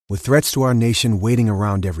With threats to our nation waiting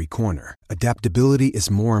around every corner, adaptability is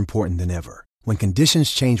more important than ever. When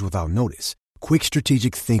conditions change without notice, quick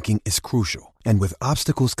strategic thinking is crucial. And with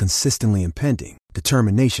obstacles consistently impending,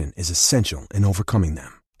 determination is essential in overcoming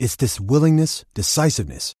them. It's this willingness,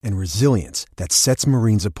 decisiveness, and resilience that sets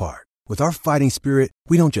Marines apart. With our fighting spirit,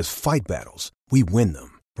 we don't just fight battles, we win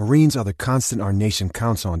them. Marines are the constant our nation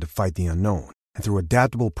counts on to fight the unknown. And through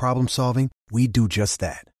adaptable problem solving, we do just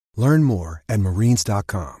that. Learn more at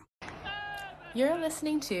marines.com. You're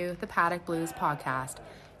listening to the Paddock Blues podcast.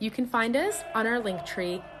 You can find us on our link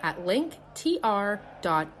tree at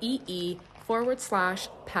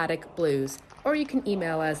linktr.ee/Paddock Blues, or you can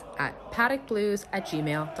email us at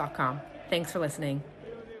paddockblues@gmail.com. Thanks for listening.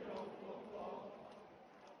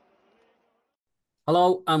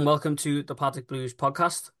 Hello and welcome to the Paddock Blues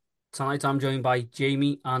podcast. Tonight I'm joined by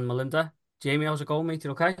Jamie and Melinda. Jamie, how's it going, mate?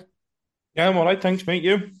 You okay? Yeah, I'm all right. Thanks, mate.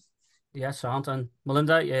 You? Yeah, sound. And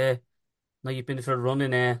Melinda, now you've been for a run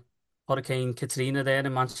in Hurricane Katrina there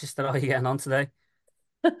in Manchester. How are you getting on today?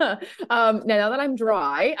 Now that I'm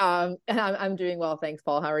dry, and I'm doing well, thanks,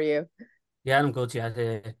 Paul. How are you? Yeah, I'm good. Yeah,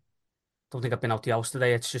 don't think I've been out the house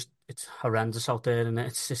today. It's horrendous out there, and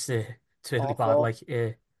it's just it's really bad. Awful. Like,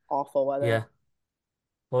 Awful weather. yeah.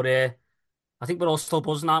 But I think we're all still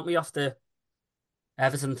buzzing, aren't we? After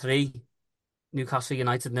Everton 3, Newcastle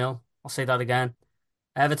United 0. I'll say that again.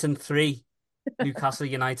 Everton 3, Newcastle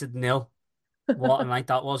United 0. What a night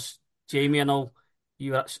that was. Jamie, I know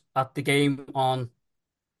you were at the game on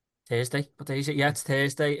Thursday. What day is it? Yeah, it's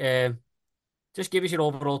Thursday. Just give us your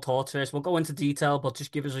overall thoughts first. We'll go into detail, but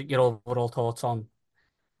just give us your overall thoughts on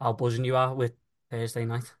how buzzing you are with Thursday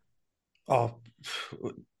night. Oh,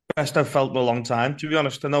 best I've felt in a long time, to be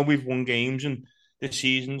honest. I know we've won games and this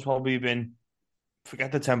season's probably been,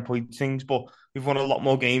 forget the 10-point things, but we've won a lot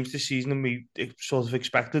more games this season than we sort of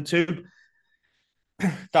expected to.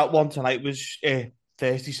 That one tonight was,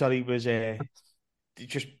 Thursday, sorry, was, it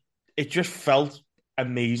just felt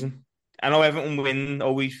amazing. I know Everton win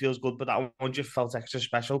always feels good, but that one just felt extra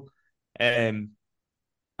special. How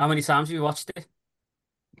many times have you watched it?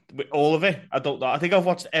 With all of it, I don't know. I think I've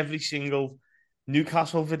watched every single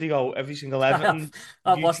Newcastle video, every single Everton.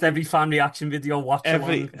 I've watched every fan reaction video,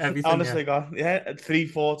 everything. Honestly, God, yeah,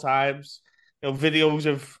 3-4 times. Videos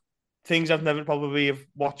of things I've never probably have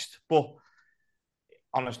watched, but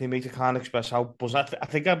honestly, mate, I can't express how buzzing. I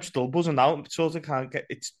think I'm still buzzing now. Sort of can't get.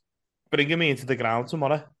 It's bringing me into the ground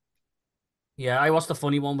tomorrow. Yeah, I watched the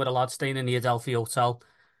funny one with a lad staying in the Adelphi Hotel.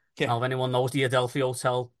 Yeah. Now, if anyone knows the Adelphi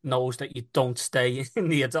Hotel, knows that you don't stay in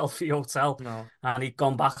the Adelphi Hotel. No. And he'd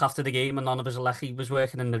gone back after the game and none of his left. He was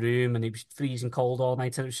working in the room and he was freezing cold all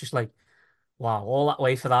night. And it was just like, wow, all that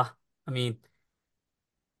way for that. I mean,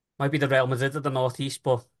 might be the Real Madrid of the Northeast,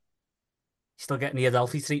 but you're still getting the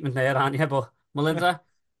Adelphi treatment there, aren't you? But Melinda,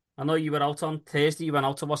 I know you were out on Thursday. You went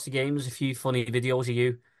out to watch the game. There's a few funny videos of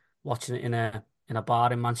you watching it in a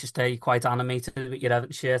bar in Manchester. You're quite animated with your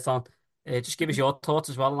Everton shirt on. Just give us your thoughts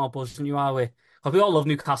as well on how buzzing you are with. Because we all love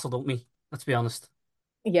Newcastle, don't we? Let's be honest.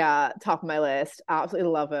 Yeah, top of my list.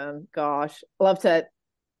 Absolutely love them. Gosh, love to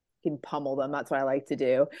pummel them. That's what I like to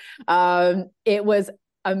do. It was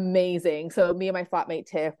amazing. So me and my flatmate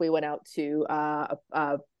Tiff, we went out to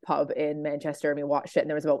a pub in Manchester and we watched it. And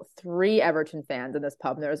there was about 3 Everton fans in this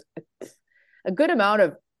pub. And there was a good amount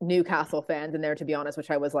of Newcastle fans in there, to be honest,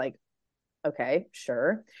 which I was like, okay,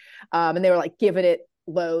 sure. And they were like giving it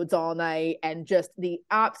loads all night, and just the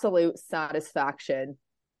absolute satisfaction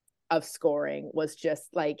of scoring was just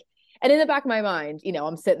like, and in the back of my mind,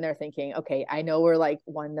 I'm sitting there thinking, okay, I know we're like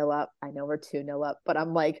 1-0 up, I know we're 2-0 up, but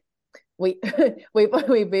I'm like, we've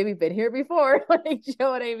maybe been here before, like, you know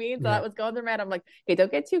what I mean? So that was going through my head. I'm like, okay,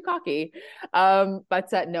 don't get too cocky.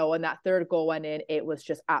 But no, when that third goal went in, it was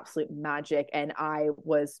just absolute magic, and I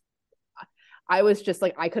was just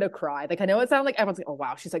like, I could have cried. Like, I know it sounded like everyone's like, oh,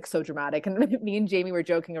 wow, she's like so dramatic. And me and Jamie were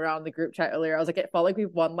joking around in the group chat earlier. I was like, it felt like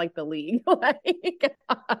we've won like the league, like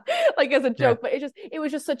as a joke, but it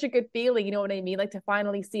was just such a good feeling. You know what I mean? Like to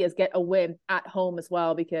finally see us get a win at home as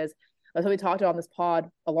well, because that's what we talked on this pod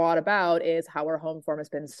a lot about, is how our home form has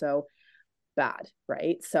been so bad.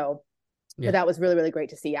 Right. So but that was really, really great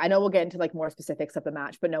to see. I know we'll get into like more specifics of the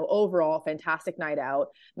match, but no, overall, fantastic night out.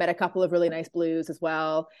 Met a couple of really nice Blues as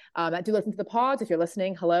well. Do listen to the pods if you're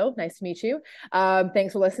listening. Hello, nice to meet you.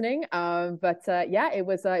 Thanks for listening. Yeah, it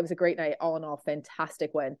was a great night. All in all, fantastic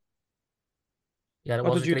win. Yeah, it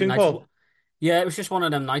What was did a you great think, night. Paul? Yeah, it was just one of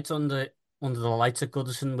them nights under the lights at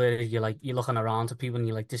Goodison where you're looking around to people and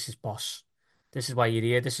you're like, this is boss. This is why you're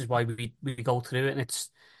here. This is why we go through it. And it's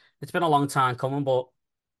been a long time coming, but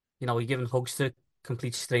you're giving hugs to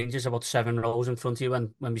complete strangers about 7 rows in front of you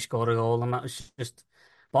when we score a goal, and that was just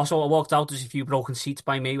But also, I walked out, there's a few broken seats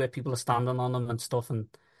by me where people are standing on them and stuff. And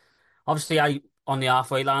obviously, on the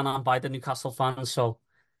halfway line, I'm by the Newcastle fans, so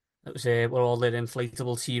it was we're all their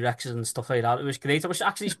inflatable T-Rexes and stuff like that. It was great. I was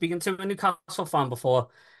actually speaking to a Newcastle fan before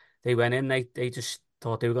they went in. They just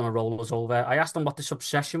thought they were going to roll us over. I asked them what this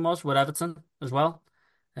obsession was with Everton as well,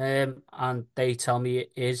 and they tell me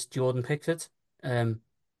it is Jordan Pickford, um,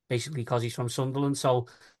 basically because he's from Sunderland. So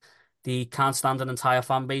they can't stand an entire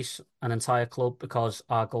fan base, an entire club, because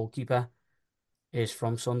our goalkeeper is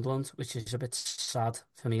from Sunderland, which is a bit sad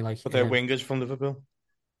for me. Like, But their wingers from Liverpool.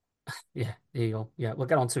 yeah, there you go. Yeah, we'll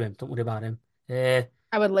get on to him. Don't worry about him. Uh,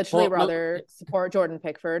 I would literally but rather support Jordan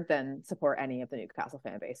Pickford than support any of the Newcastle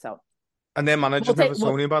fan base. So, And their manager's we'll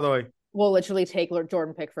Evertonian, by the way. we'll literally take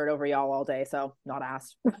Jordan Pickford over y'all all day. So, not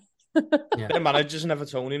asked. yeah, Their manager's an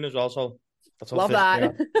Evertonian as well, so that's how Love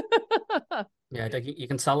pissed they that. are. yeah, you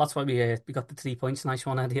can tell that's why we got the 3 points. Nice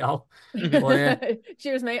one, Eddie Howe. But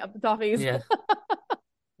Cheers, mate. Up the toffees. yeah,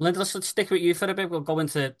 Linda, let's stick with you for a bit. We'll go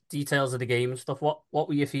into details of the game and stuff. What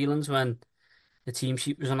were your feelings when the team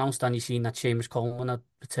sheet was announced and you seen that Seamus Coleman had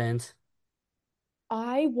returned?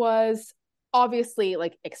 I was obviously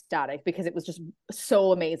like ecstatic because it was just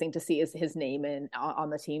so amazing to see his name on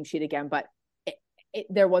the team sheet again. But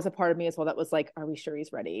there was a part of me as well that was like, are we sure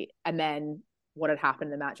he's ready? And then what had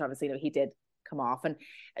happened in the match, obviously, he did come off. And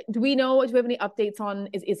do we have any updates on,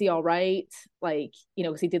 is he all right? Like,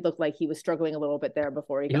 because he did look like he was struggling a little bit there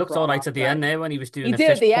before he looked all right at the end there when he was doing the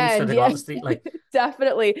did at fist the pumps end, to the yeah. Glasgow Like,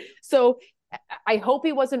 Definitely. So I hope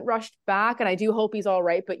he wasn't rushed back, and I do hope he's all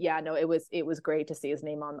right. But yeah, no, it was great to see his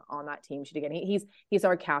name on that team sheet again. He's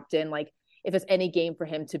our captain. Like, if there's any game for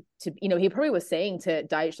him to he probably was saying to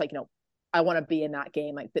Dyche, like, I want to be in that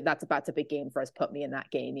game. Like, that's a big game for us. Put me in that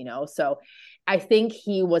game, So I think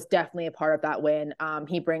he was definitely a part of that win.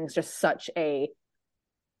 He brings just such an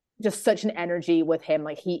energy with him.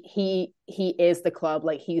 Like, he is the club.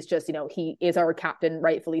 Like, he's just, he is our captain,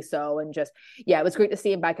 rightfully so. And just, yeah, it was great to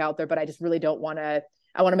see him back out there, but I just really don't want to,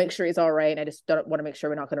 I want to make sure he's all right. And I just don't want to make sure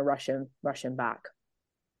we're not going to rush him back.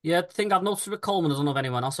 yeah, the thing I've noticed with Coleman, I don't know if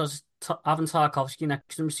anyone else has, having Tarkovsky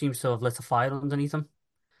next to him seems to have lit a fire underneath him,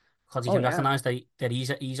 because he can recognise that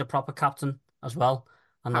he's a proper captain as well,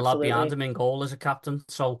 and the lad behind him in goal is a captain.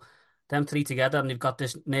 So them three together, and they've got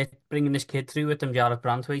this bringing this kid through with them, Jared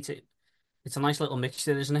Brandwaite. It's a nice little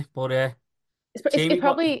mixture, isn't it? But Jamie, it's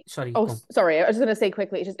probably. Sorry. Oh, sorry. I was just going to say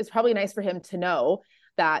quickly. It's probably nice for him to know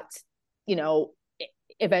that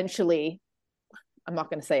eventually. I'm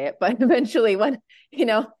not going to say it, but eventually, when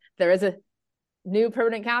there is a new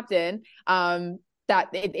permanent captain, that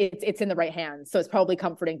it's in the right hands. So it's probably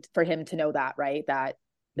comforting for him to know that, right? That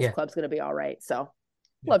this club's going to be all right. So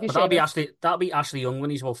love you, Seamus. That'll be Ashley Young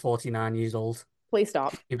when he's about 49 years old. Please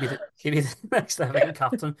stop. He'll be the next Everton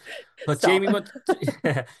captain. But stop. Jamie,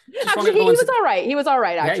 actually, he was all right. He was all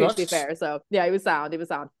right, actually, to be fair. So yeah, he was sound.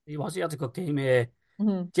 He had a good game here.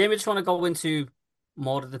 Mm-hmm. Jamie, I just want to go into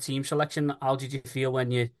more of the team selection. How did you feel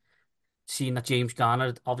when you seen that James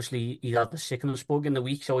Garner, obviously he had the sickness bug in the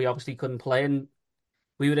week, so he obviously couldn't play, and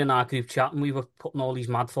we were in our group chat and we were putting all these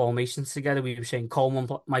mad formations together. We were saying Coleman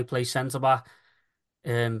might play centre back.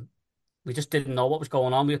 We just didn't know what was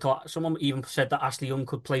going on. We thought someone even said that Ashley Young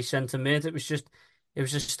could play centre mid. It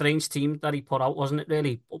was a strange team that he put out, wasn't it?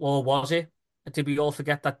 Really, or was it? Did we all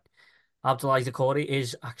forget that Abdoulaye Doucouré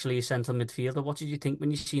is actually a centre midfielder? What did you think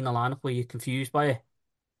when you seen the lineup? Were you confused by it?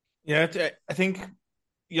 Yeah, I think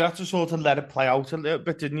you have to sort of let it play out a little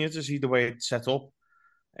bit, didn't you, to see the way it's set up.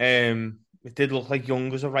 It did look like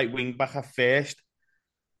Young was a right wing back at first,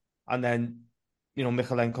 and then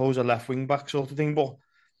Michalenko was a left wing back sort of thing. But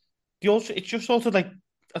it's just sort of like,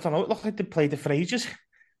 I don't know, it looked like they played it for ages.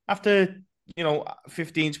 After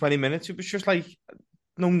 15, 20 minutes, it was just like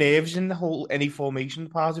no nerves in any formation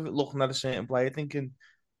part of it. Looking at a certain player, thinking,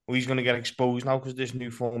 "Oh, he's going to get exposed now because this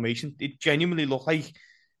new formation." It genuinely looked like.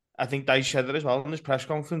 I think Dyche said it as well in his press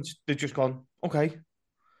conference. They've just gone, okay.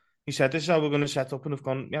 He said, this is how we're going to set up, and they've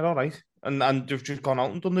gone, yeah, all right. And they've just gone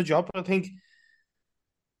out and done the job. But I think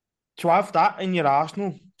to have that in your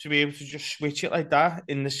arsenal, to be able to just switch it like that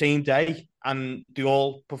in the same day, and they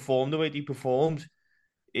all perform the way they performed,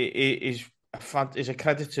 is a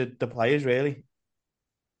credit to the players, really.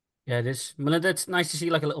 Yeah, it is. I mean, it's nice to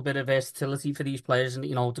see like a little bit of versatility for these players. And,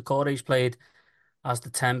 Doucouré's played as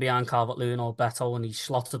the 10 behind Calvert-Lewin or Beto, and he's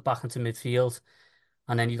slotted back into midfield.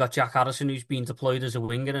 And then you got Jack Harrison, who's been deployed as a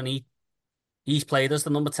winger, and he's played as the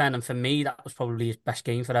number 10. And for me, that was probably his best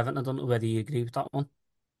game for Everton. I don't know whether you agree with that one.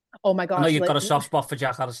 Oh my gosh. I know you've got a soft spot for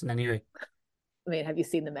Jack Harrison anyway. I mean, have you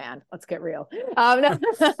seen the man? Let's get real.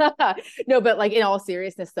 No, but like in all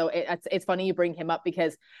seriousness, though, it's funny you bring him up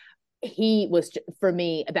because he was, for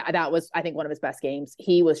me, that was, I think, one of his best games.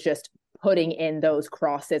 He was just putting in those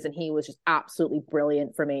crosses, and he was just absolutely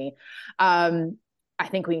brilliant for me. I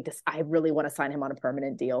think I really want to sign him on a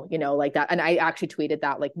permanent deal, like that. And I actually tweeted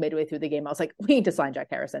that like midway through the game. I was like, we need to sign Jack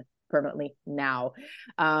Harrison permanently now.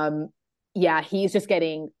 Yeah, he's just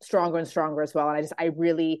getting stronger and stronger as well. And I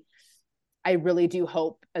really do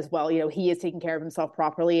hope as well, he is taking care of himself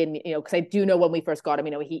properly. And, because I do know when we first got him,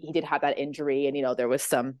 he did have that injury, and, there was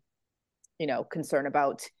some, concern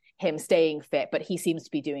about him staying fit, but he seems to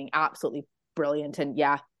be doing absolutely brilliant. And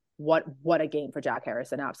yeah, what a game for Jack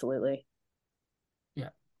Harrison. Absolutely. Yeah.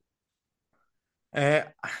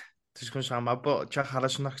 This is going to sound bad, but Jack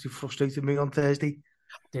Harrison actually frustrated me on Thursday.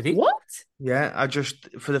 Did he? What? Yeah, I just,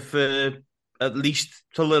 for at least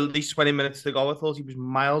 20 minutes to go, I thought he was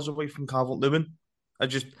miles away from Calvert-Lewin.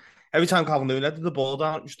 Every time Calvert-Lewin had the ball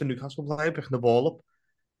down, just the Newcastle player picking the ball up.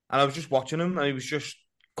 And I was just watching him, and he was just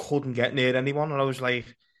couldn't get near anyone. And I was like,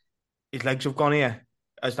 his legs have gone here.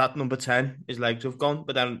 As that number 10, his legs have gone.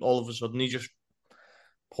 But then all of a sudden, he just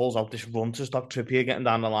pulls out this run to stop Trippier getting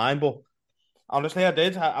down the line. But honestly, I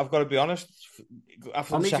did. I've got to be honest.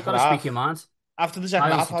 After the second half, speak your mind. After the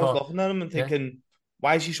second half, I was looking at him and thinking,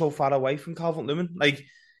 why is he so far away from Calvert-Lewin? Like,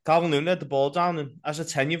 Calvert-Lewin had the ball down, and as a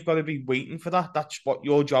 10, you've got to be waiting for that. That's what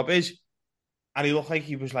your job is. And he looked like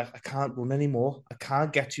he was like, I can't run anymore. I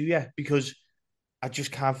can't get to you because I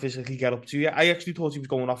just can't physically get up to you. I actually thought he was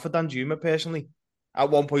going off for Danjuma, personally. At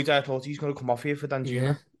one point, I thought he's going to come off here for Danjuma.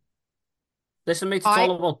 Yeah. Listen, mate, it's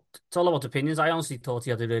all about opinions. I honestly thought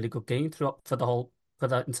he had a really good game for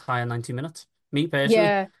the entire 90 minutes. Me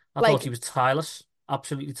personally, I thought he was tireless,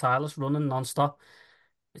 absolutely tireless, running non-stop.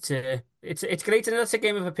 It's great to know it's a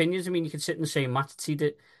game of opinions. I mean, you can sit in the same match,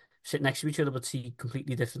 sit next to each other, but see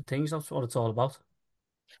completely different things. That's what it's all about.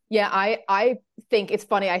 Yeah, I think it's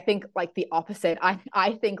funny. I think like the opposite.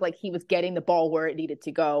 I think like he was getting the ball where it needed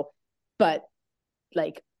to go, but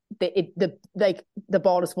like the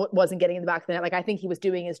ball just wasn't getting in the back of the net. Like I think he was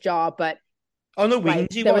doing his job, but on the wings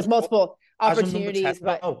there was multiple opportunities.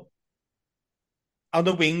 But on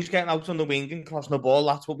the wings, getting out on the wing and crossing the ball,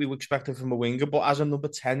 that's what we were expecting from a winger. But as a number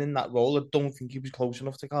 10 in that role, I don't think he was close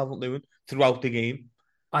enough to Calvert-Lewin throughout the game.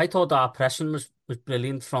 I thought our pressing was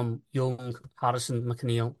brilliant from Young, Harrison,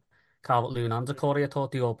 McNeil, Calvert-Lewin and Decore. I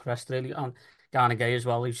thought they all pressed really, and Garner Gay as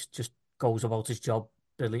well. He just goes about his job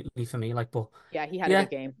brilliantly for me. But yeah, he had a good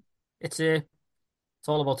game. It's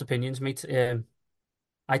all about opinions, mate.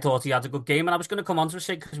 I thought he had a good game, and I was going to come on to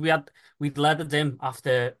say because we'd led him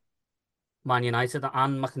after Man United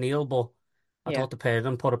and McNeil, but I thought the pair of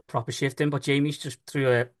them put a proper shift in. But Jamie's just threw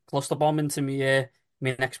a cluster bomb into me.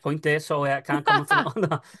 My next point there, so I can't comment on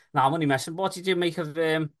that. No, I'm only messing. What did you make of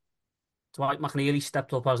Dwight McNeil? He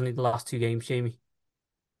stepped up, hasn't he, the last two games, Jamie?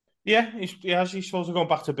 Yeah, he's supposed to go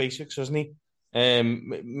back to basics, hasn't he?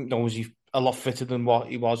 He's a lot fitter than what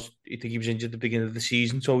he was. I think he was injured at the beginning of the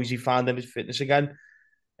season, so is he finding his fitness again,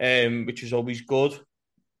 which is always good.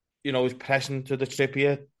 His pressing to the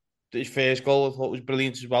Trippier, his first goal, I thought was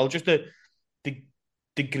brilliant as well. Just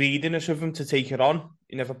the greediness of him to take it on.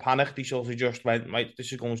 He never panicked. He sort of just went, right,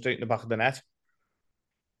 this is going straight in the back of the net.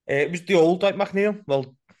 It was the old Dwight McNeil.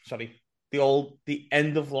 Well, sorry, the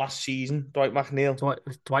end of last season Dwight McNeil.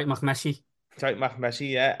 Dwight McMessi. Dwight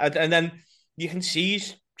McMessi, yeah. And then you can see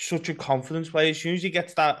he's such a confidence player. As soon as he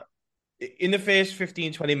gets that, in the first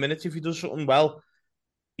 15, 20 minutes, if he does something well,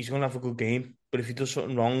 he's going to have a good game. But if he does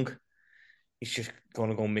something wrong, he's just going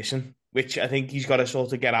to go missing, which I think he's got to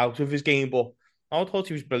sort of get out of his game. But I thought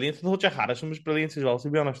he was brilliant. I thought Jack Harrison was brilliant as well, to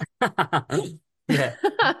be honest. Yeah.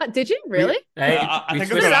 Did you really? I think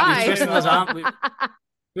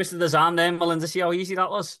twisted his arm there, Melinda. See how easy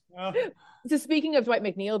that was. So speaking of Dwight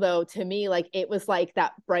McNeil, though, to me, like it was like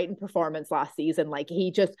that Brighton performance last season. Like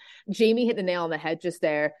Jamie hit the nail on the head just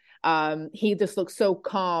there. He just looked so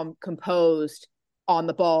calm, composed on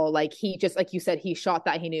the ball. Like he just, like you said, he shot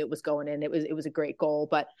that, he knew it was going in. It was a great goal.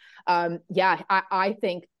 But I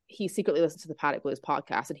think he secretly listened to the Paddock Blues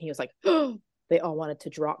podcast, and he was like, oh, they all wanted to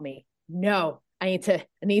drop me. No, I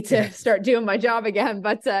need to start doing my job again.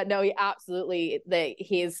 But no, he absolutely,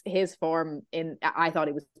 his form I thought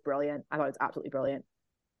he was brilliant. I thought it was absolutely brilliant.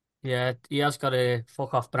 Yeah, he has got a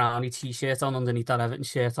fuck off Brownie t-shirt on underneath that Everton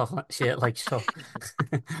shirt like so.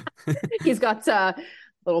 He's got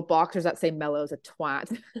little boxers that say Mello's a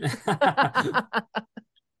twat.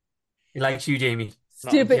 He likes you, Jamie.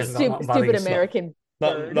 Stupid American.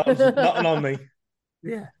 Nothing on me.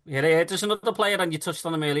 Yeah. There's another player, and you touched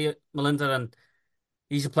on him earlier, Melinda, and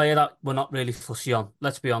he's a player that we're not really fussy on.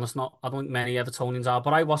 Let's be honest, I don't think many Evertonians are,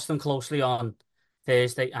 but I watched him closely on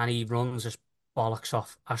Thursday, and he runs bollocks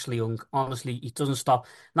off Ashley Young. Honestly, he doesn't stop.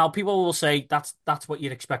 Now, people will say that's what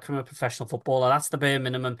you'd expect from a professional footballer. That's the bare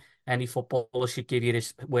minimum any footballer should give you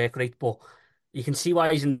his work rate. But you can see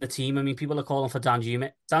why he's in the team. I mean, people are calling for Dan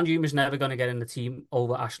Juma. Dan Juma's never going to get in the team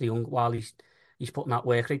over Ashley Young while he's putting that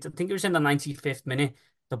work rate. I think it was in the 95th minute.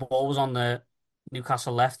 The ball was on the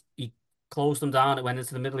Newcastle left. He closed them down. It went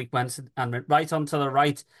into the middle. He went right onto the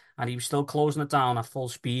right, and he was still closing it down at full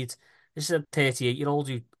speed. This is a 38-year-old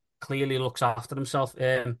who clearly looks after himself.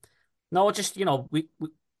 No, just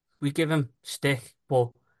we give him stick,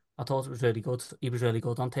 but I thought it was really good. He was really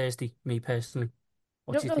good on Thursday. Me personally,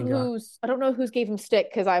 what do you think of that? I don't know who's gave him stick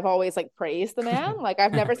because I've always like praised the man. Like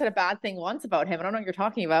I've never said a bad thing once about him. I don't know what you're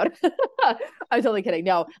talking about. I'm totally kidding.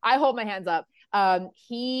 No, I hold my hands up.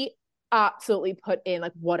 He absolutely put in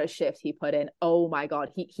like what a shift he put in. Oh my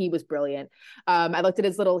God, he was brilliant. I looked at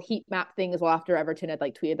his little heat map thing as well after Everton had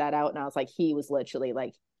like tweeted that out, and I was like, he was literally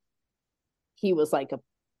like he was like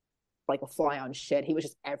a fly on shit. He was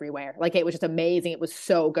just everywhere. Like it was just amazing. It was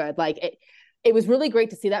so good. Like it was really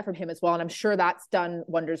great to see that from him as well. And I'm sure that's done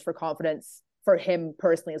wonders for confidence for him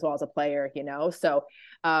personally as well as a player, you know? So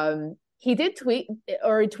he did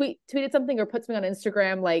tweeted something or put something on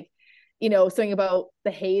Instagram, like, you know, something about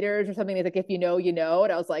the haters or something. He's like, if you know, you know.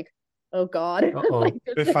 And I was like, oh God. Like,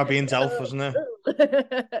 with Fabian Delph, wasn't it?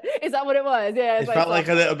 Is that what it was? Yeah. It felt like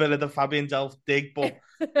a little bit of the Fabian Delph dig, but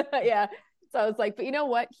yeah. So I was like, but you know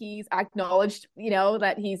what? He's acknowledged, you know,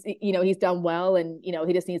 that he's done well, and you know,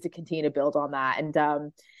 he just needs to continue to build on that.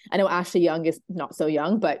 And I know Ashley Young is not so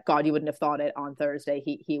young, but God, you wouldn't have thought it on Thursday.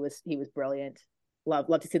 He was brilliant. Love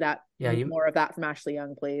to see that. Yeah, more of that from Ashley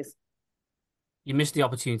Young, please. You missed the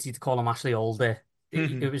opportunity to call him Ashley Old there.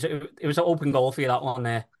 It was an open goal for you, that one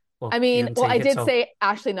there. I mean, I did say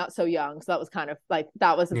Ashley not so young, so that was kind of like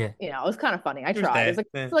it was kind of funny. I tried.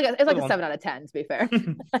 It's like a 7 out of 10, to be fair.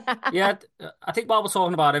 Yeah, I think while we're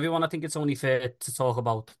talking about everyone, I think it's only fair to talk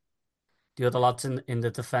about the other lads in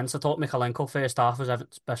the defence. I thought Mikalenko first half was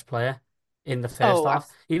Everton's best player in the first half.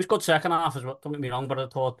 He was good second half as well, don't get me wrong, but I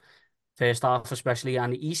thought first half especially,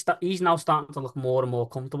 and he's now starting to look more and more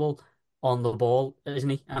comfortable on the ball,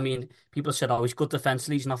 isn't he? I mean, people said, oh, he's good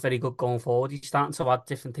defensively, he's not very good going forward. He's starting to add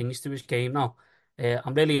different things to his game now.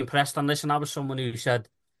 I'm really impressed. And listen, I was someone who said,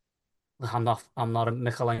 I'm not a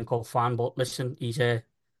Mikalenko fan, but listen, he's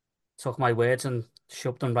took my words and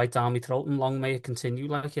shoved them right down my throat, and long may it continue.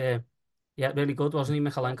 Like, yeah, really good, wasn't he,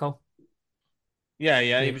 Mikalenko? Yeah,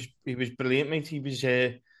 he was brilliant, mate. He was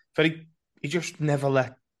he just never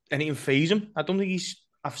let anything faze him. I don't think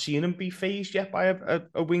I've seen him be fazed yet by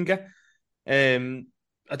a winger. I think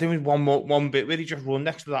there was one bit where he just run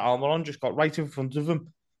next to that Almiron, just got right in front of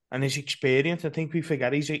him, and his experience. I think we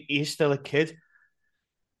forget he's still a kid.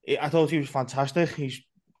 I thought he was fantastic. He's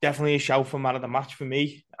definitely a shout for man of the match for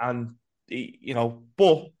me, and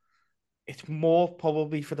but it's more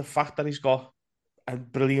probably for the fact that he's got a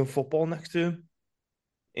brilliant football next to him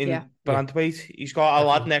in Brandwaite. He's got a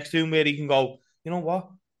lad next to him where he can go, you know what?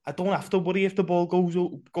 I don't have to worry if the ball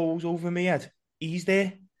goes over my head. He's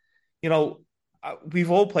there. You know, we've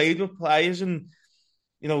all played with players, and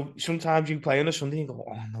sometimes you play on a Sunday and go,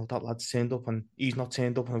 oh no, that lad's turned up and he's not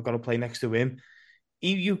turned up and I've got to play next to him.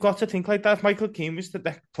 You've got to think like that. If Michael Keane was to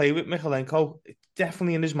play with Mikalenko, it's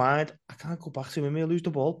definitely in his mind, I can't go back to him, he'll lose the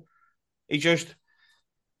ball. He just,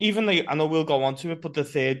 even like, I know we'll go on to it, but the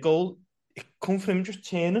third goal, it come from him just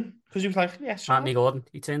turning, because he was like, yes. Anthony Gordon.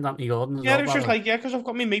 He turned Anthony Gordon as well. Yeah, it was just like, because I've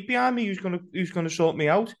got my mate behind me who's gonna sort me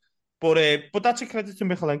out. But that's a credit to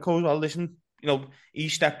Mikalenko as well. Listen, he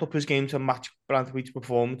stepped up his game to match Brandtwaite's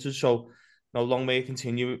performances, so long may it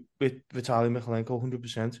continue with Vitaly Mikalenko,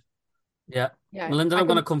 100%. Yeah. Melinda, I'm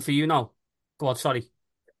going to come for you now. Go on, sorry.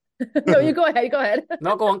 No, you go ahead.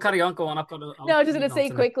 No, go on, carry on, go on. No, I was just going to say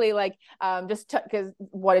quickly, like, just because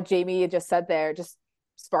what Jamie just said there just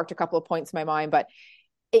sparked a couple of points in my mind, but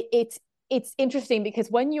it's interesting because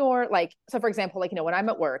when you're like, so for example, like, when I'm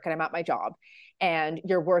at work and I'm at my job and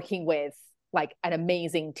you're working with like an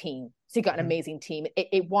amazing team, so you got an amazing team,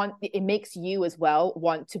 it makes you as well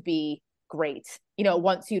want to be great,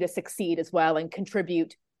 wants you to succeed as well and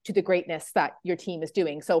contribute to the greatness that your team is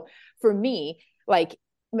doing. So for me, like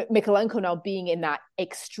Mikalenko now being in that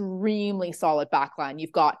extremely solid backline,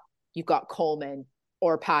 you've got Coleman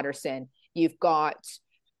or Patterson, you've got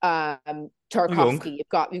Tarkovsky, you've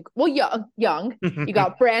got young, you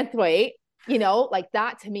got Brandtwaite, like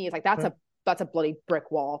that to me is like that's a bloody brick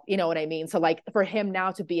wall. You know what I mean? So like for him now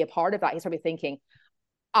to be a part of that, he's probably thinking,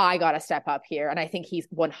 I got to step up here. And I think he's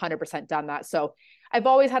 100% done that. So I've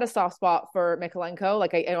always had a soft spot for Mikolenko.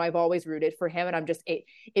 Like I've always rooted for him. And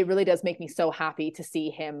it really does make me so happy to see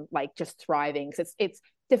him like just thriving. Cause it's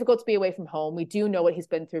difficult to be away from home. We do know what he's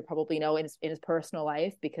been through, probably know in his personal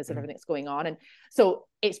life because of everything that's going on. And so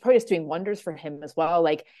it's probably just doing wonders for him as well.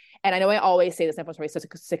 Like, and I know I always say this, and I'm probably so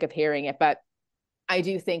sick of hearing it, but I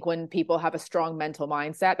do think when people have a strong mental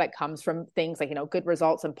mindset that comes from things like, good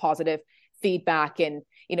results and positive feedback and,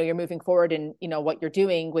 you're moving forward and, what you're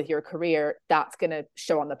doing with your career, that's going to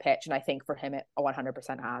show on the pitch. And I think for him, it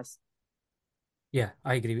 100% has. Yeah,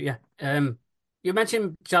 I agree with you. You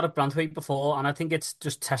mentioned Jared Brandtwaite before, and I think it's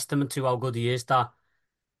just testament to how good he is that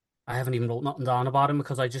I haven't even wrote nothing down about him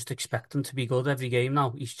because I just expect him to be good every game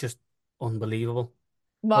now. He's just unbelievable.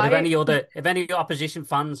 But if any opposition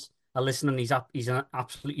fans are listening, he's an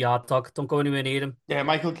absolute yard dog. Don't go anywhere near him. Yeah,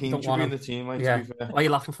 Michael Keane Don't should want be in him. the team. Like, Yeah. to be fair. What are you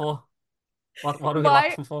laughing for? What are we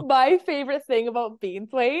laughing for? My favorite thing about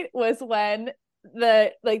Beanthwaite was when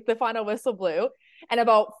the final whistle blew and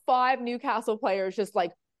about 5 Newcastle players just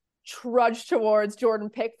like trudged towards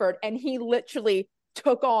Jordan Pickford and he literally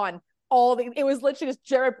took on it was literally just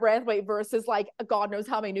Jared Brandtwaite versus like God knows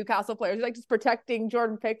how many Newcastle players, like just protecting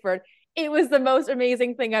Jordan Pickford. It was the most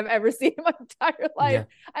amazing thing I've ever seen in my entire life. Yeah.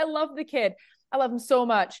 I love the kid. I love him so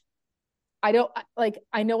much. I know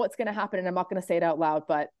what's going to happen and I'm not going to say it out loud,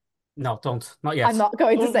 but no, don't. Not yet. I'm not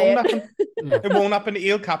going to say it. It won't happen.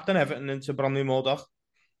 He'll captain Everton into Bramley Murdoch.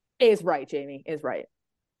 Is right, Jamie. Is right.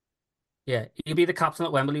 Yeah, he'll be the captain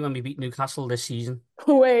at Wembley when we beat Newcastle this season.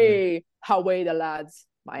 How way the lads.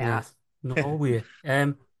 My ass. No way.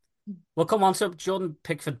 We'll come on to Jordan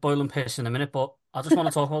Pickford boiling piss in a minute, but I just want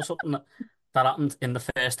to talk about something that happened in the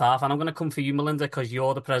first half, and I'm going to come for you, Melinda, because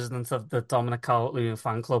you're the president of the Dominic Calvert-Lewin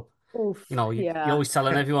fan club. Oof, you're always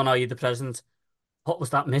telling everyone, "Are you the president?" What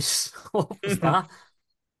was that miss? What was that?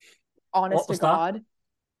 Honest to God,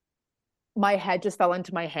 my head just fell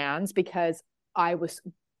into my hands because I was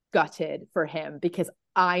gutted for him because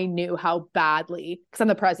I knew how badly, because I'm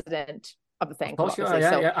the president of the thing.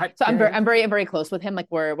 So I'm very close with him. Like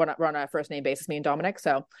we're on a first name basis, me and Dominic.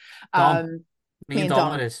 So, me and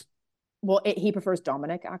Dominic. Well, he prefers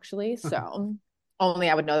Dominic actually. So only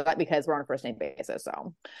I would know that because we're on a first name basis.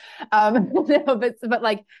 So, but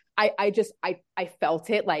like I felt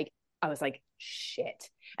it. Like I was like shit,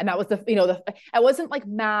 and that was I wasn't like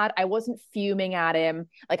mad. I wasn't fuming at him.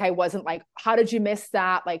 Like I wasn't like, how did you miss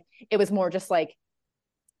that? Like it was more just like,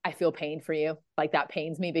 I feel pain for you. Like that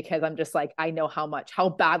pains me because I'm just like, I know how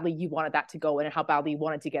badly you wanted that to go in and how badly you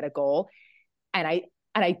wanted to get a goal. And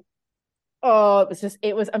I'm sure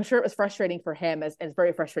it was frustrating for him as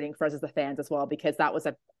very frustrating for us as the fans as well, because that was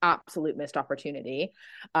an absolute missed opportunity.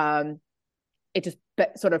 It just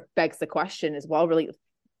sort of begs the question as well, really,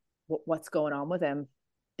 what's going on with him?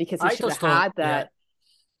 Because he should have had that.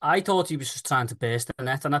 Yeah. I thought he was just trying to burst the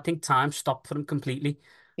net, and I think time stopped for him completely.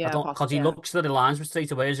 Yeah, because he looks at the linesman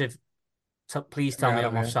straight away as if, please tell me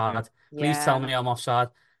I'm offside. Please tell me I'm offside.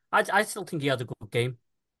 I still think he had a good game.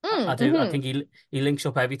 I do. I think he links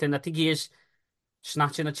up everything. I think he is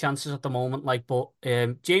snatching the chances at the moment. Like, but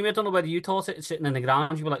Jamie, I don't know whether you thought it sitting in the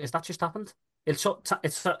ground. You were like, "Is that just happened?" It's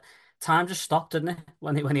time just stopped, didn't it?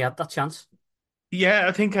 When he had that chance. Yeah,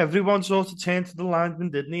 I think everyone sort of turned to the linesman,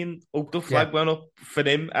 didn't he? And the flag went up for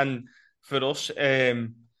him and for us.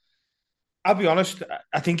 I'll be honest,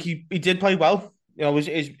 I think he did play well.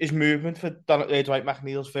 His movement for Dwight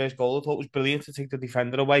McNeil's first goal, I thought was brilliant to take the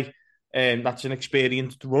defender away. That's an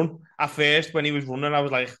experienced run. At first, when he was running, I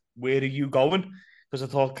was like, where are you going? Because I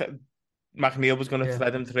thought McNeil was going to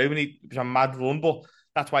thread him through, and it was a mad run. But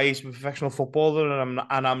that's why he's a professional footballer,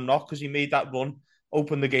 and I'm not, because he made that run,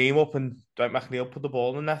 opened the game up, and Dwight McNeil put the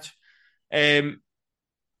ball in that.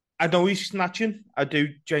 I know he's snatching. I do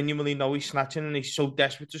genuinely know he's snatching, and he's so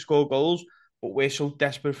desperate to score goals. But we're so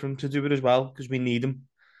desperate for him to do it as well because we need him.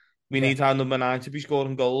 We need our number 9 to be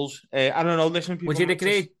scoring goals. I don't know. Listen, people.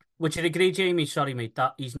 Would you agree, Jamie? Sorry, mate,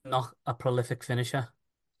 that he's not a prolific finisher.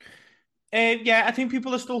 Yeah, I think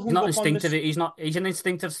people are still hung up instinctive. on this. He's an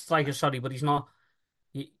instinctive striker. Sorry, but he's not.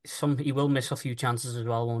 He will miss a few chances as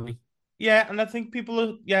well, won't he? Yeah, and I think people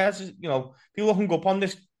are. Yeah, people are hung up on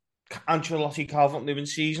this Ancelotti Calvert-Lewin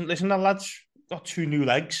season. Listen, that lad's got 2 new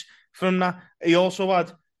legs from that. He also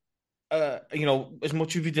had. As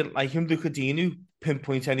much as we didn't like him, Luca Dinu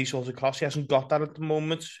pinpoint any sort of cross. He hasn't got that at the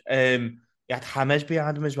moment. He had James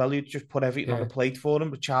behind him as well. He'd just put everything on the plate for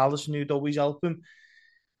him. But Charleston, who'd always help him,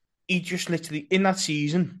 he just literally, in that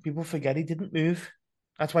season, people forget he didn't move.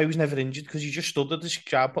 That's why he was never injured, because he just stood at the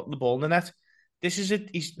sharp putting the ball in the net. This is it.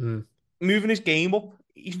 He's moving his game up.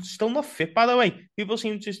 He's still not fit, by the way. People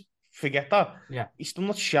seem to forget that. Yeah, He's still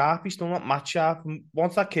not sharp. He's still not match sharp. And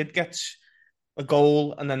once that kid gets a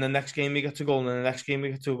goal, and then the next game he gets a goal, and then the next game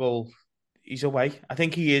he gets a goal, he's away. I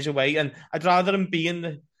think he is away, and I'd rather him be in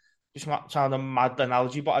the. This might sound a mad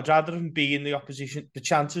analogy, but I'd rather him be in the opposition, the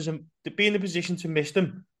chances and to be in the position to miss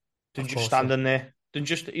them, than of just course. Yeah. standing there. Than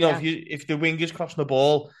just Yeah. if the wing is crossing the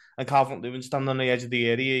ball and Calvert Lewin standing on the edge of the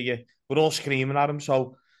area, we're all screaming at him.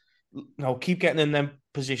 So keep getting in them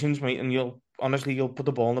positions, mate, and you'll put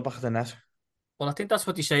the ball in the back of the net. Well, I think that's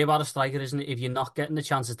what you say about a striker, isn't it? If you're not getting the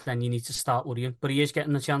chances, then you need to start worrying. But he is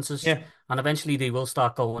getting the chances, Yeah, and eventually they will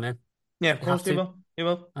start going in. yeah, of They course have they to. will. They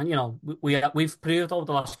will. And we've proved over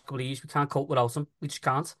the last couple of years we can't cope without him. We just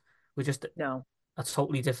can't. We're just No. a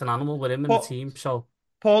totally different animal with him in the But team. So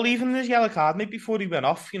Paul, even his yellow card, maybe before he went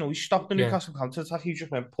off, he stopped the yeah, Newcastle counter attack. He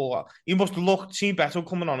just went, Paul. He must have looked, seen Beto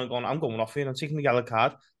coming on and gone, I'm going off here and I'm taking the yellow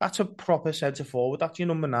card. That's a proper centre forward. That's your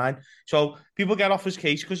number 9. So people get off his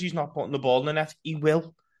case because he's not putting the ball in the net. He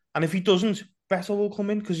will. And if he doesn't, Beto will come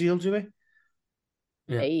in because he'll do it.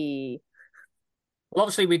 yeah. Hey. Well,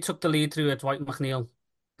 obviously we took the lead through Dwight McNeil.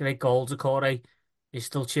 Great goal. Decore is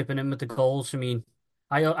still chipping in with the goals. I mean,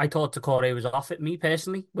 I thought Decore was off it. Me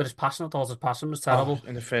personally, with his passing, I thought his passing was Oh, terrible.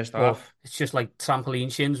 in the first But half. it's just like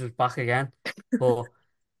trampoline shins was back again. But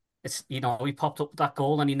it's he popped up with that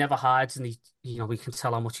goal and he never hides, and we can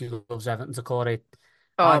tell how much he loves Everton. Decore,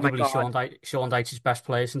 Oh my arguably God. Sean Dyche's best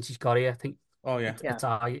player since he's got here. I think Oh, yeah. Yeah.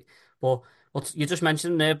 it's but you just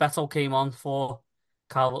mentioned there, Beto came on for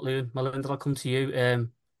Calvert-Lewin. Melinda, I'll come to you.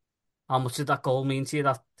 How much did that goal mean to you,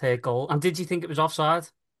 that third goal? And did you think it was offside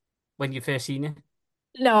when you first seen it?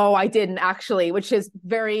 No, I didn't actually, which is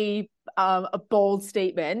very a bold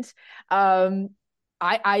statement. I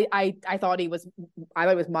thought it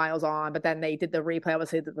was miles on, but then they did the replay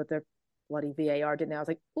obviously with their bloody VAR, didn't they? I was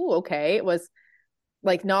like, oh, okay. It was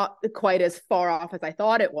like not quite as far off as I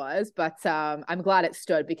thought it was, but I'm glad it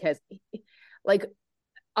stood because like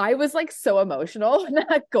I was like so emotional when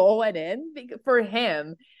that goal went in for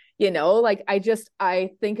him. Like I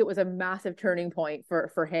think it was a massive turning point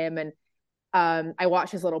for him. And I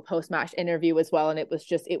watched his little post-match interview as well, and it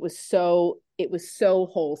was so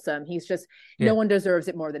wholesome. He's just no Yeah, one deserves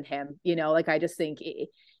it more than him. Like I just think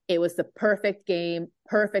it was the perfect game,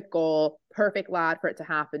 perfect goal, perfect lad for it to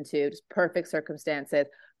happen to, just perfect circumstances,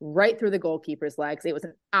 right through the goalkeeper's legs. It was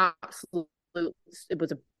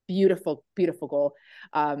a beautiful, beautiful goal.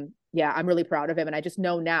 Yeah, I'm really proud of him. And I just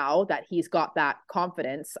know now that he's got that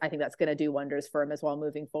confidence. I think that's going to do wonders for him as well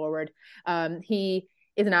moving forward. He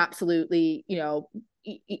is an absolutely,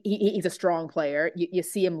 he's a strong player. You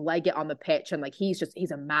see him leg it on the pitch, and like he's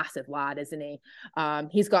a massive lad, isn't he?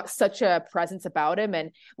 He's got such a presence about him.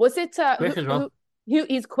 And was it quick as well.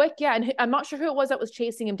 he's quick, yeah. And I'm not sure who it was that was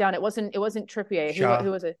chasing him down. It wasn't Trippier. Shaw.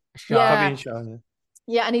 Who was it? Shot. Fabian Yeah, Shaw, yeah.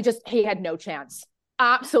 yeah. And he had no chance,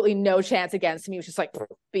 absolutely no chance against him. He was just like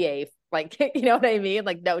behave, like you know what I mean,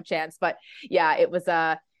 like no chance. But yeah, it was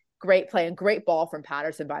a great play and great ball from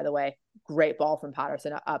Patterson, by the way. Great ball from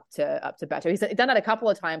Patterson up to Beto. He's done that a couple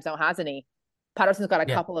of times now, hasn't he? Patterson's got a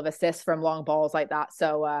Yeah. couple of assists from long balls like that.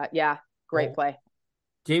 So yeah, great Well, play.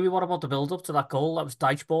 Jamie, what about the build up to that goal? That was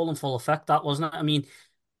Dyche ball in full effect, that wasn't it? I mean,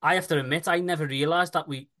 I have to admit, I never realised that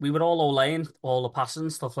we were all olaying all the passing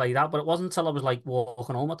and stuff like that. But it wasn't until I was like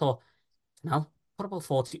walking home, I thought, no, put about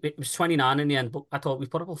 40. It was 29 in the end, but I thought we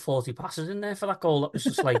put about 40 passes in there for that goal. That was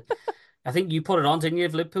just like, I think you put it on, didn't you?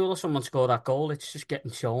 If Liverpool or someone scored that goal, it's just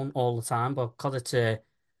getting shown all the time. But because it's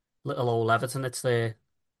little old Everton, it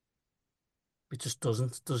just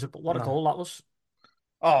doesn't, does it? But what a No. goal that was.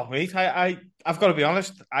 Oh, mate, I've got to be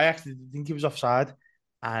honest. I actually didn't think he was offside.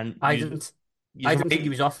 And I you didn't, I didn't think he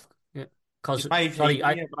was off. Yeah, you because might sorry,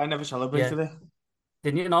 hate me, but I never yeah, celebrated it.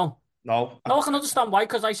 didn't you know? No. No, I can understand why.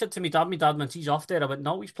 Because I said to my dad meant he's off there. I went,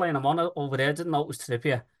 no, he's playing him on over there. Didn't know it was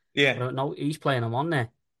Trippier. But Yeah. I went, no, he's playing him on there.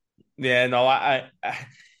 Yeah, no,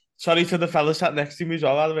 sorry to the fella sat next to me as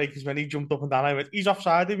well, by the way, because when he jumped up and down, I went, he's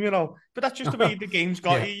offside him. But that's just the way the game's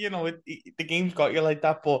got Yeah, you, the game's got you like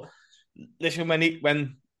that. But listen, when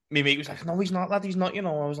my mate was like, no, he's not, lad, he's not, I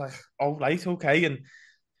was like, oh, right, okay. And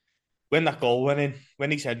when that goal went in, when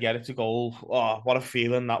he said, yeah, it's a goal, oh, what a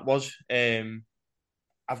feeling that was.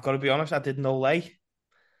 I've got to be honest, I did no lay.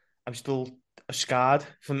 I'm still scarred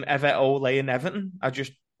from Ole in Everton.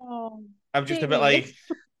 Oh, I'm just a bit Jamie. like,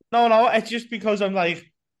 no, it's just because I'm like,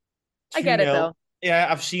 I 2 get it 0. though. Yeah,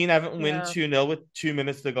 I've seen Everton win Yeah. 2-0 with 2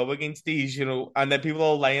 minutes to go against these, and then people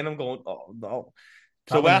are laying them going, oh no.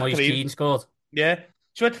 So that when we're Moise three, Keane scored. yeah.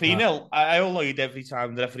 So at 3 No, 0, I all lied every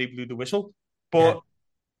time the referee blew the whistle. yeah, But,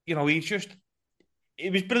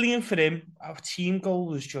 it was brilliant for him. Our team goal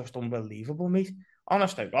was just unbelievable, mate.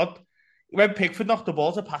 Honest to God. when Pickford knocked the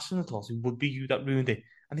ball to pass, and I thought it would be you that ruined it,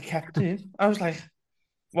 and he kept it in. I was like,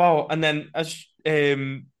 wow. And then as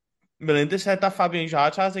Melinda said, that Fabian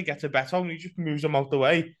Schär tries to get to Beto, and he just moves him out the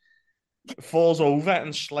way, falls over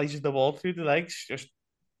and slices the ball through the legs. Just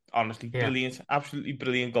honestly Yeah. brilliant, absolutely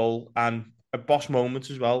brilliant goal, and a boss moment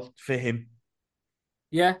as well for him.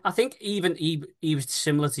 Yeah, I think even he was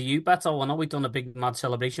similar to you, Beto. I know we've done a big mad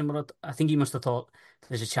celebration, but I think he must have thought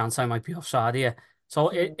there's a chance I might be offside here. So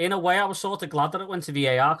in a way, I was sort of glad that it went to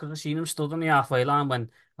VAR because I seen him stood on the halfway line when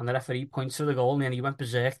the referee points to the goal and then he went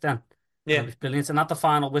berserk then, and it Yeah. was brilliant. And at the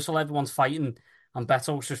final whistle, everyone's fighting, and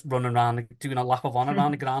Beto was just running around doing a lap of honour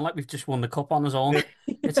around the ground like we've just won the cup on his own. Yeah.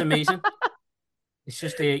 It's amazing. It's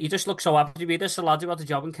just he just looks so happy to be this. The lad who had the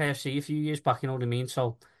job in KFC a few years back, you know what I mean?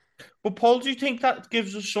 So. But Paul, do you think that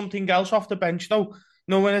gives us something else off the bench though? You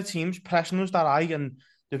know, when a team's pressing us that high and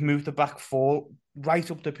they've moved the back four right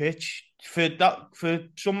up the pitch, for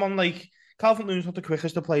someone like Calvert-Lewin's not the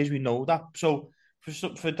quickest of players, we know that. So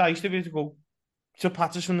for Dice to be able to go to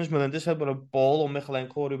Patterson, as Melinda said, with a ball, or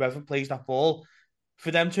Michaelenko, or whoever plays that ball,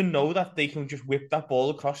 for them to know that they can just whip that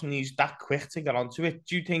ball across and he's that quick to get onto it,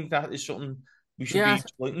 do you think that is something we should be Yeah,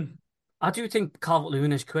 exploiting? I do think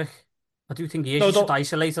Calvert-Lewin is quick. I do think he is. No, He's just don't.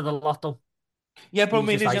 isolated a lot, though. Yeah, but I He's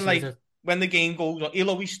mean, just isn't like isolated. when the game goes, he'll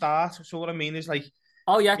always start. So what I mean is like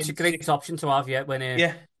Oh, yeah, it's a in great six. option to have, yeah, when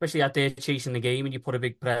Yeah, especially out there chasing the game and you put a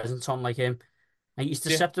big presence on like him. And he's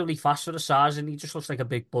yeah. deceptively fast for the size and he just looks like a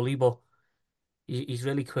big bully, but he's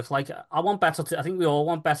really quick. Like, I want Better to, I think we all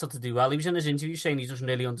want Better to do well. He was in his interview saying he doesn't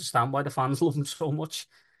really understand why the fans love him so much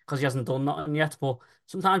because he hasn't done nothing yet. But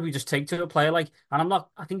sometimes we just take to a player like, and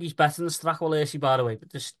I think he's better than Strachwell Hershey, by the way, but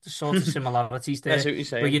there's sort of similarities That's there what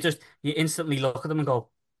you're where saying. you instantly look at them and go,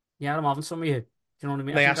 yeah, I'm having some of you. Do you know what I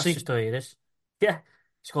mean? I think that's just Nayasi. the way it is. Yeah, he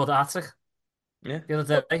scored a hat-trick Yeah. the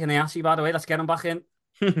other Well, day, and Nayasi, by the way, let's get him back in,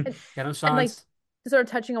 and, get him and like signed. sort of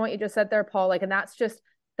touching on what you just said there, Paul, like, and that's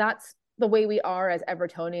the way we are as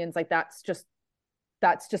Evertonians. Like that's just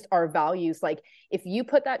our values. Like if you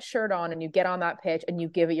put that shirt on and you get on that pitch and you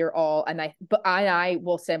give it your all, I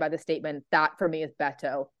will stand by the statement that for me is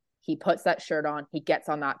Beto. He puts that shirt on, he gets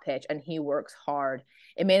on that pitch, and he works hard.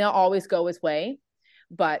 It may not always go his way,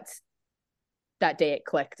 but that day it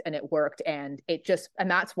clicked and it worked, and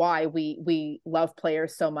that's why we love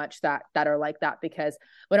players so much that are like that, because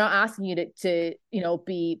we're not asking you to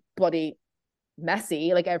be bloody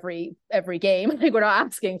messy like every game. Like we're not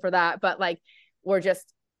asking for that, but like we're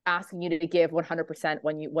just asking you to give 100%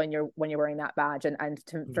 when you're wearing that badge,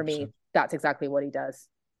 for me 100%. that's exactly what he does.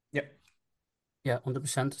 Yep. Yeah,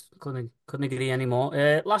 100%. Couldn't agree anymore.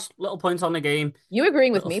 Last little point on the game. You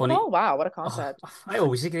agreeing with Little me, funny. Paul? Wow, what a Oh, concept. I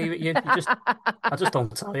always agree with you. I just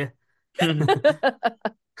don't tell you.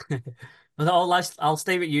 But I'll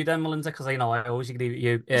stay with you then, Melinda, because I know I always agree with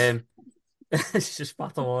you. It's just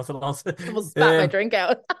spat the water out. Almost spat my drink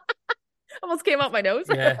out. Almost came out my nose.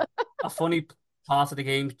 Yeah, a funny part of the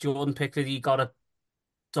game. Jordan Pickford, he got a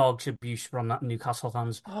dog's abuse from that Newcastle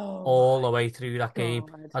fans Oh all my the way through that game.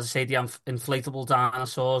 God. As I say, the inflatable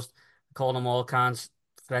dinosaurs, calling them all kinds.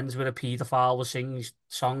 Friends with a paedophile were singing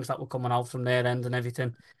songs that were coming out from their end and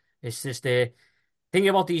everything. It's just thing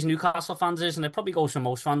about these Newcastle fans is, and it probably goes for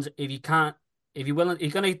most fans, if you're willing, you're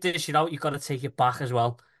gonna dish it out, you've got to take it back as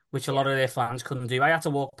well, which a Yeah. lot of their fans couldn't do. I had to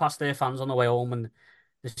walk past their fans on the way home and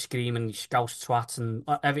they're screaming scouse twats and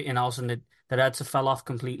everything else, and their heads have fell off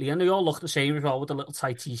completely. And they all look the same as well with the little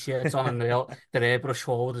tight t-shirts on and their airbrush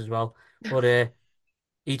forward as well. But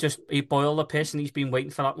he boiled the piss and he's been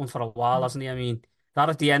waiting for that one for a while, hasn't he? I mean, that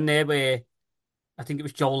at the end there where I think it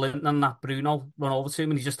was Joe Linton and that Bruno run over to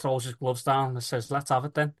him and he just throws his gloves down and says, let's have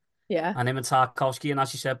it then. Yeah. And him and Tarkowski and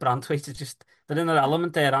as you said, Brandwaite are just they're in their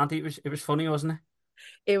element there, aren't they? It was funny, wasn't it?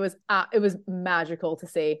 It was magical to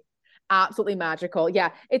see. Absolutely magical. Yeah,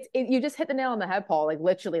 you just hit the nail on the head, Paul. Like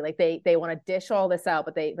literally, like they want to dish all this out,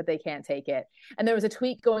 but they can't take it. And there was a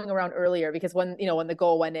tweet going around earlier because when the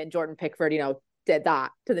goal went in, Jordan Pickford, did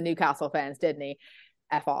that to the Newcastle fans, didn't he?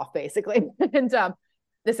 F off, basically. And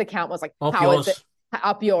this account was like, Up how is it yours. up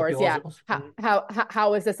Up yours? yours Yeah. it was.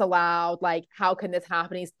 How is this allowed? Like, how can this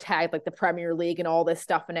happen? He's tagged like the Premier League and all this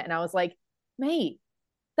stuff in it. And I was like, mate,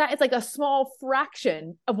 that is like a small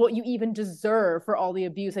fraction of what you even deserve for all the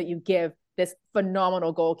abuse that you give this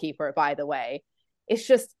phenomenal goalkeeper, by the way. It's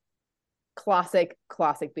just classic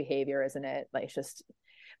behavior, isn't it? Like, it's just,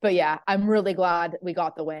 but yeah, I'm really glad we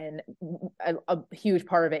got the win. A huge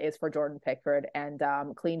part of it is for Jordan Pickford, and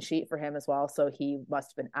clean sheet for him as well. So he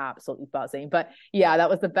must have been absolutely buzzing. But yeah, that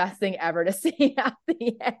was the best thing ever to see at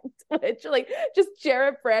the end. literally just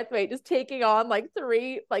Jared Braithwaite just taking on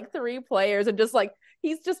three players and just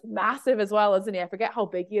he's just massive as well, isn't he? I forget how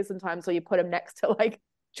big he is sometimes. So you put him next to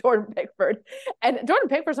Jordan Pickford, and Jordan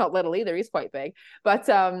Pickford's not little either. He's quite big, but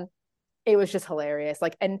it was just hilarious.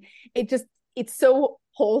 It's so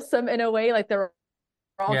wholesome in a way. Like they're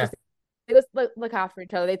all just they just look after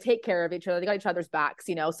each other. They take care of each other. They got each other's backs,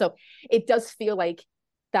 So it does feel like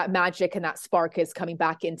that magic and that spark is coming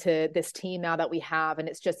back into this team now that we have, and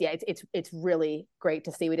it's just it's really great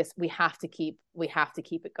to see. We have to keep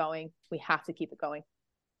it going. We have to keep it going.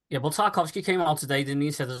 Yeah, well, Tarkovsky came out today, didn't he?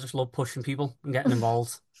 He said, I just love pushing people and getting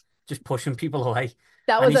involved, just pushing people away.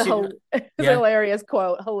 That was a hilarious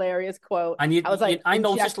quote. Hilarious quote. And I was like, I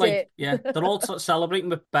noticed, they're all celebrating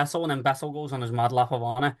with Beto, and then Beto goes on his mad lap of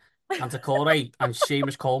honour, and Decore and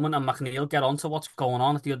Seamus Coleman and McNeil get onto what's going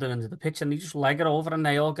on at the other end of the pitch, and they just leg it over, and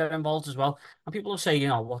they all get involved as well. And people will say,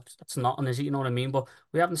 what? That's nothing, is it? You know what I mean? But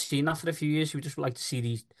we haven't seen that for a few years. We just would like to see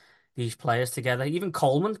these players together. Even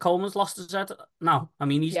Coleman's lost his head now. I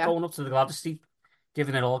mean, he's going up to the Gladys Street,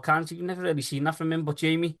 giving it all kinds. You've never really seen that from him. But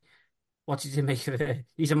Jamie, what did you make of it?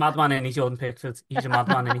 He's a madman, and he's Jordan Pickford. He's a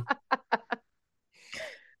madman, isn't he?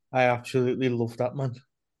 I absolutely love that man.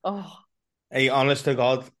 Oh, hey, honest to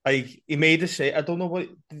God, he made us say. I don't know what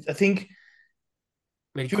I think.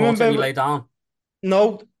 When he caught him, he lay down.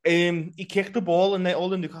 No, he kicked the ball, and all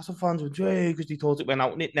the Newcastle fans went, because they thought it went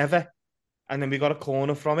out, and it never. And then we got a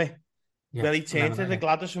corner from it. Yeah, where he turned to the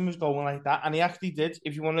Gladys and was going like that, and he actually did.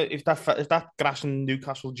 If you want to, if that grass and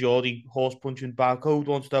Newcastle Geordie horse punching barcode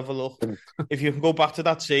wants to have a look, if you can go back to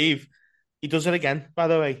that save, he does it again. By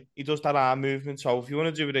the way, he does that arm movement. So if you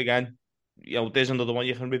want to do it again, there's another one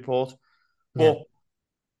you can report. But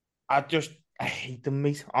I hate them,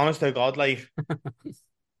 mate. Honest to God,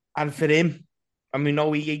 and for him, and we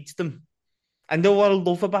know he hates them. And know what I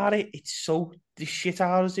love about it? It's so the shit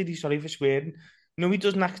out of it. Sorry for swearing. He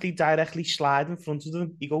doesn't actually directly slide in front of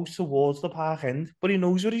them. He goes towards the park end, but he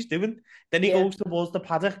knows what he's doing. Then he goes towards the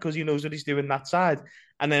paddock because he knows what he's doing that side.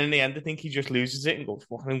 And then in the end, I think he just loses it and goes,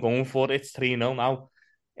 "Fuck, I'm going for it. It's 3-0 now."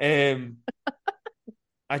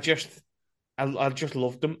 I just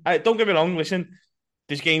love them. Don't get me wrong. Listen,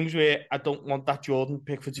 there's games where I don't want that Jordan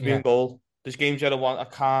Pickford to be in goal. There's games where I want a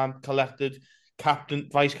calm, collected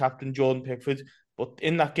vice captain Jordan Pickford. But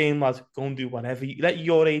in that game, lad, go and do whatever. Let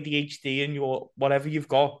your ADHD and your whatever you've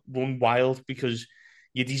got run wild because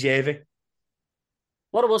you deserve it.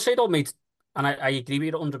 What I will say though, mate, and I agree with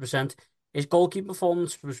you 100%, his goalkeeper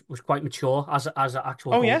performance was quite mature as an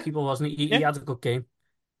actual goalkeeper, wasn't he? He had a good game.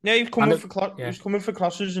 Yeah, he was coming for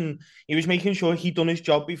crosses, and he was making sure he'd done his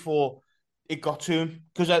job before it got to him.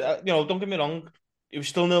 Because don't get me wrong, it was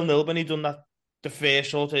still 0-0 when he done that. The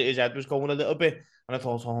first sort of his head was going a little bit, and I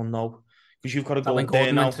thought, oh no, because you've got to go when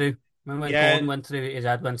there now. When Gordon went through, his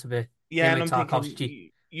head went a bit. Yeah, and I'm thinking,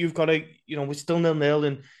 you've got to, we're still 0-0,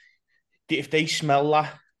 and if they smell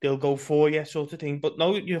that, they'll go for you, sort of thing. But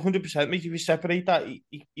no, you're 100%, mate. If you separate that,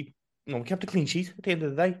 he kept a clean sheet at the end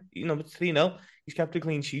of the day. It's 3-0. He's kept a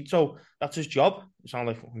clean sheet, so that's his job. It sounds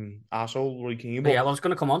like fucking arsehole, Roy Keane. But yeah, well, I was going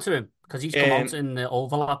to come on to him because he's come out in the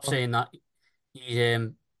overlap saying that he's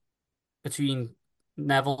between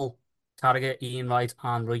Neville, Carragher, Ian Wright,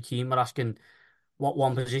 and Roy Keane were asking what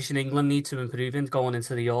one position England need to improve in going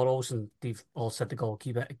into the Euros, and they've all said the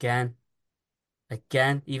goalkeeper again,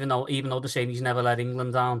 even though they're saying he's never let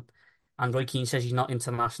England down, and Roy Keane says he's not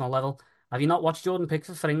international level. Have you not watched Jordan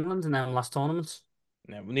Pickford for England in their last tournaments?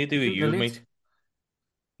 No, we need to be you, mate.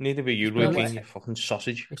 Need to be you, Roy Keane, you fucking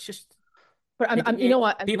sausage. It's just, but you know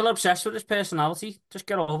what? People are obsessed with his personality. Just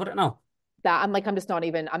get over it now. I'm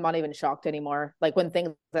not even shocked anymore. Like when things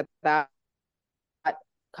like that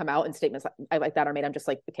come out and statements like that are made, I'm just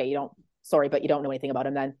like, okay, but you don't know anything about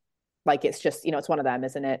him then. Like, it's just, it's one of them,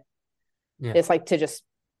 isn't it? Yeah. It's like to just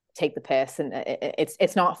take the piss, and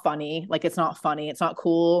it's not funny. Like, it's not funny. It's not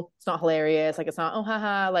cool. It's not hilarious. Like, it's not, oh,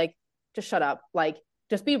 haha. Like, just shut up. Like,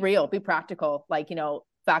 just be real, be practical. Like,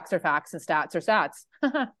 facts are facts and stats are stats.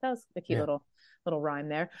 That was a cute little rhyme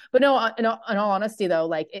there. But no, in all honesty though,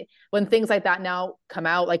 like when things like that now come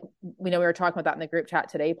out, like we were talking about that in the group chat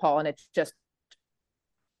today, Paul, and it's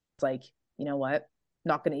like, you know what?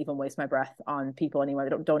 Not going to even waste my breath on people anymore.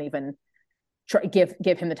 Don't even try, give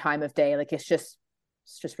him the time of day. Like it's just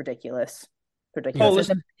ridiculous.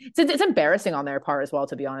 It's embarrassing on their part as well,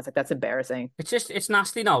 to be honest. Like that's embarrassing. It's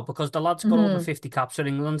nasty now because the lad's got over 50 caps for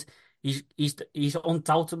England. He's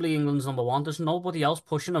undoubtedly England's number one. There's nobody else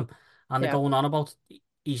pushing him, and they're going on about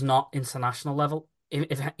he's not international level.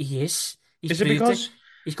 If he is it because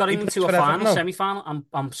he's got him into a final, semi-final,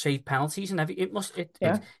 and saved penalties and everything.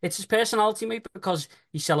 It's his personality, mate, because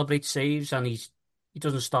he celebrates saves and he's He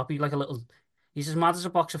doesn't stop. He's as mad as a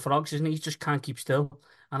box of frogs, isn't he? He just can't keep still.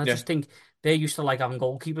 And I Yeah, just think they're used to like having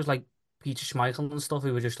goalkeepers like Peter Schmeichel and stuff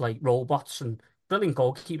who were just like robots and brilliant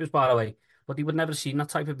goalkeepers, by the way. But he would never have seen that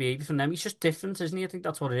type of behaviour from them. He's just different, isn't he? I think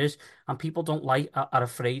that's what it is. And people don't are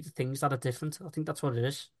afraid of things that are different. I think that's what it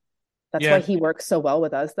is. That's why yeah, he works so well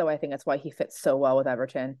with us, though. I think that's why he fits so well with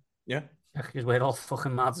Everton. yeah. Because we're all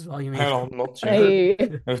fucking mad as well, you mean? I'm not I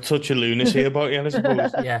a touch of lunacy about you, I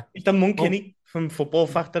suppose. Yeah. He's the monk, Well, innit, from Football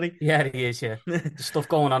Factory. yeah, he is, yeah. There's stuff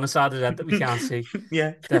going on inside his head that we can't see.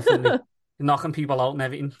 Yeah. Definitely. Knocking people out and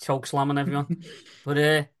everything, choke slamming everyone. But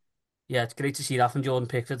yeah, it's great to see that from Jordan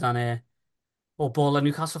Pickford. And all the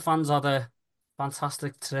Newcastle fans had a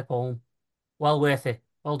fantastic trip home. Well worth it.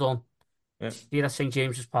 Well done. Yeah. Here at St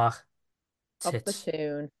James's Park. up the Tits.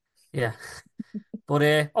 tune. Yeah. But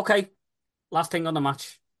okay, last thing on the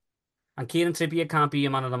match. And Kieran Trippier can't be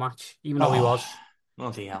your man of the match, even though he Oh, was.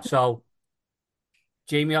 bloody hell. So,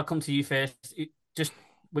 Jamie, I'll come to you first. Just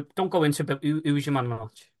don't go into it, but who was your man of the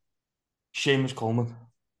match? Seamus Coleman.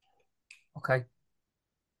 Okay.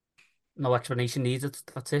 No explanation needed.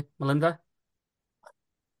 That's it. Melinda?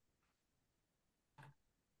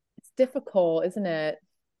 It's difficult, isn't it?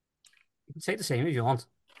 You can say the same if you want. Do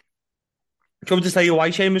you want me to tell you why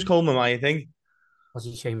Seamus Coleman, I think? Was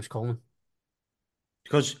he Seamus Coleman?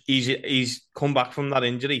 Because he's come back from that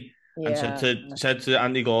injury and Yeah. said to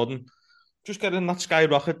Andy Gordon, just get in that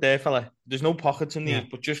skyrocket there, fella. There's no pockets in these, Yeah.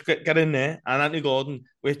 but just get in there. And Andy Gordon,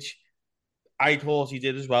 which I thought he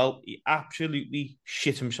did as well, he absolutely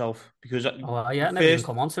shit himself because Oh, yeah, the never even first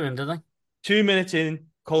come on to him, did they? 2 minutes in,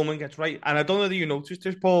 Coleman gets right. And I don't know that you noticed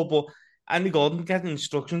this, Paul, but Andy Gordon getting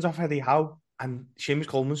instructions off Eddie Howe, and Seamus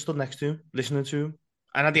Coleman stood next to him, listening to him.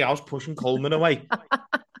 And Eddie Howe's pushing Coleman away.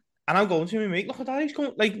 And I'm going to him, mate, look at that. He's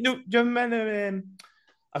going, like, no, do you remember,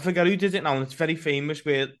 I forget who did it now, and it's very famous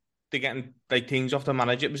where they're getting, like, things off the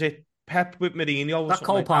manager. Was it Pep with Mourinho or That something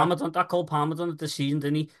Cole like Palmer that? that Cole Palmer done it this season,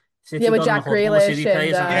 didn't he? City Yeah, with got in the Jack huddle, the City Grealish and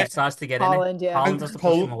players, and Yeah. he tries to get in it. Holland, yeah. Haaland has to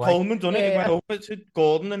push him away. Coleman done it. He Yeah. went over to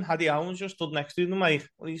Gordon and Eddie Howe just stood next to him, like,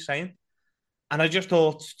 what are you saying? And I just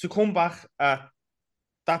thought, to come back at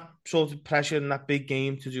that sort of pressure in that big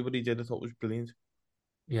game to do what he did, I thought was brilliant.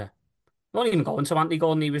 Yeah. Not even going to Andy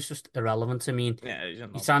Gordon, he was just irrelevant. I mean, Yeah,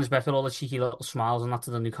 he sounds better with all the cheeky little smiles and that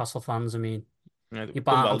to the Newcastle fans. I mean, yeah, you done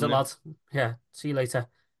well, battled it, didn't lad. Yeah, see you later.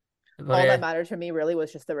 But All that mattered to me really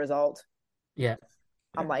was just the result. yeah,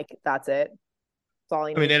 I'm like, that's it. That's all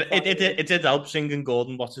I I mean, need. it did help singing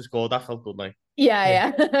Gordon what's his score. That felt good, like.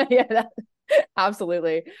 Yeah. Yeah,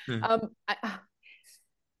 absolutely. Hmm.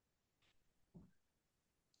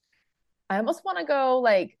 I almost want to go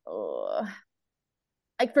like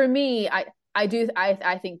for me, I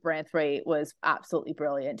think Branthwaite was absolutely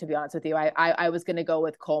brilliant, to be honest with you. I was gonna go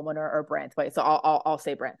with Coleman or Branthwaite, so I'll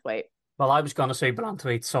say Branthwaite. well, I was going to say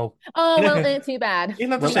Branthwaite, so Oh well, too bad.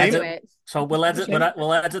 You'll have the we'll same. edit. So we'll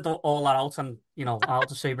edit all that out, and I'll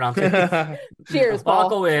just say Branthwaite. Cheers, Well, I'll Paul.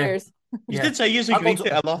 go with Cheers. You yeah. did say you I'll agreed go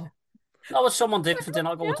to it a lot. No, it's someone different, and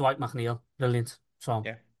I'll go with Dwight McNeil. Brilliant. So,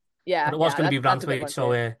 Yeah. Yeah, but it was going to be that's a good Branthwaite, one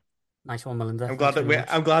so too. nice one, Melinda. I'm glad Thanks very that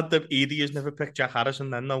much. I'm glad that Edie has never picked Jack Harrison.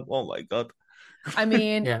 Then, no, oh my god. I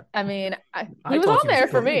mean, Yeah. he was thought on there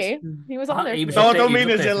for brilliant. me. He was on there. He For was me. No, I up there- don't he was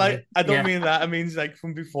mean up as there in for like me. I don't Yeah. mean that. I mean like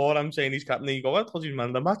from before. I'm saying he's captain. You go, I told you,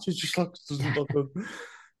 man. The match is just like doesn't look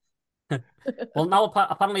good. Well, now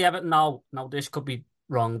apparently Everton now this could be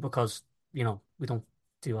wrong because we don't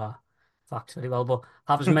do our facts very well, but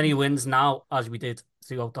have as many wins now as we did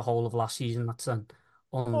throughout the whole of last season. That's an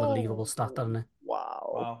unbelievable stat, isn't it?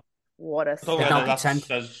 Wow. Wow. What a I don't We'd know now whether be that 10th.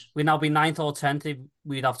 says. We'd now be 9th or 10th.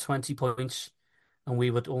 We'd have 20 points, and we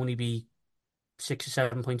would only be 6 or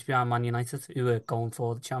 7 points behind Man United, who are going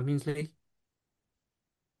for the Champions League.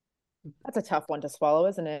 That's a tough one to swallow,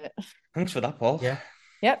 isn't it? Thanks for that, Paul. Yep.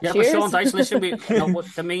 Yeah, Cheers. but Sean Dyche, listen, what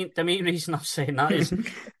the main reason I'm saying that is,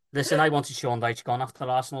 listen, I wanted Sean Dyche gone after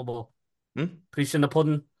Arsenal, but proof's in the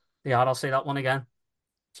pudding. Yeah, I'll say that one again.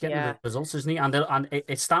 He's getting the results, isn't he? And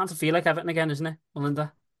it's starting to feel like Everton again, isn't it,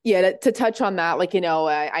 Melinda? Yeah, to touch on that,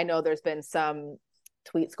 I know there's been some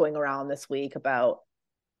tweets going around this week about,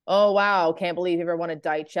 oh wow, can't believe you ever wanted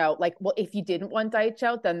Dyche out. Like, well, if you didn't want Dyche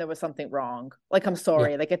out, then there was something wrong. Like, I'm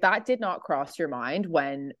sorry. Yeah. Like, if that did not cross your mind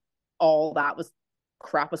when all that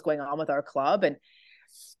crap was going on with our club, and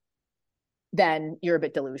then you're a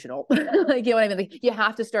bit delusional. Like, you know what I mean? Like, you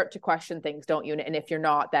have to start to question things, don't you? And if you're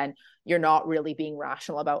not, then you're not really being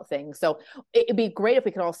rational about things. So it'd be great if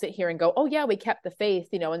we could all sit here and go, oh yeah, we kept the faith,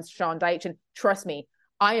 in Sean Dyche. And trust me,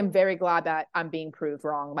 I am very glad that I'm being proved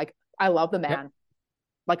wrong. Like, I love the man. Yep.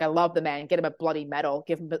 Like, I love the man. Get him a bloody medal.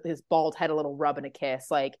 Give him his bald head a little rub and a kiss.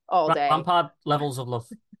 Like, all day. Lampard levels of love.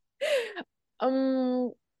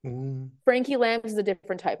 Frankie Lambs is a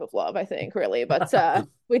different type of love, I think, really. But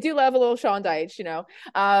we do love a little Sean Dyche,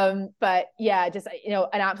 But yeah, just an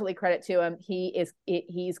absolutely credit to him.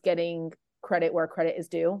 He's getting credit where credit is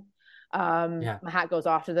due. My hat goes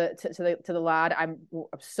off to the lad. I'm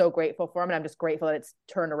so grateful for him, and I'm just grateful that it's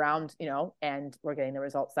turned around, and we're getting the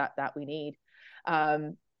results that we need.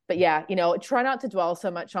 But yeah, try not to dwell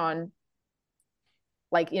so much on,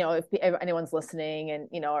 like, if anyone's listening and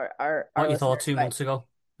what you thought 2 months ago.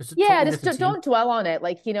 Yeah, just don't dwell on it.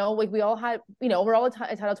 Like, like we all had, we're all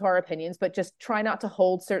entitled to our opinions, but just try not to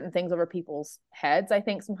hold certain things over people's heads. I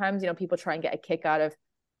think sometimes, people try and get a kick out of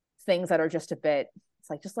things that are just a bit, it's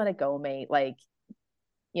like, just let it go, mate. Like,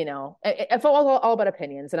 it's all about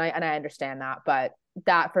opinions, and I understand that. But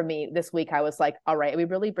that, for me this week, I was like, all right, are we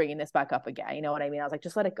really bringing this back up again? You know what I mean? I was like,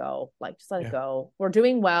 just let it go. Like, just let it go. We're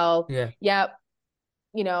doing well. Yeah.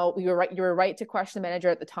 You were right. You were right to question the manager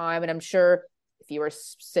at the time. And I'm sure if you were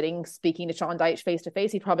speaking to Sean Dyche face to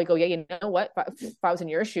face, he'd probably go, yeah, you know what? If I was in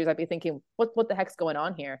your shoes, I'd be thinking, what the heck's going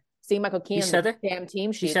on here? Seeing Michael Keane on the damn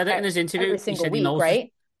team sheet. He said it in his interview. Every single week,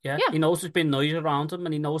 right? He knows there's been noise around him,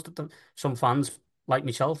 and he knows that some fans like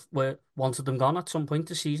myself wanted them gone at some point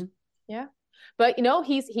this season. Yeah. But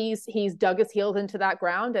he's dug his heels into that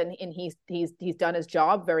ground, and he's done his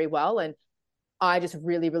job very well. And I just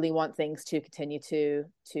really, really want things to continue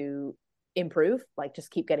to improve, like just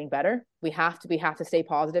keep getting better. We have to stay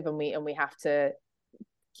positive, and we have to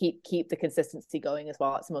keep the consistency going as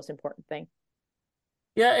well. It's the most important thing.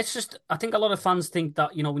 Yeah, it's just, I think a lot of fans think that,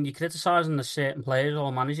 when you're criticising a certain player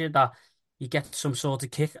or manager, that you get some sort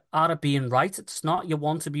of kick out of being right. It's not. You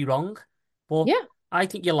want to be wrong. But yeah, I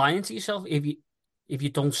think you're lying to yourself if you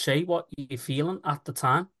don't say what you're feeling at the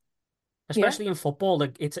time. Especially in football,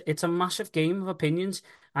 like it's a massive game of opinions,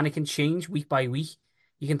 and it can change week by week.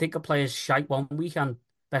 You can think of players shite one week and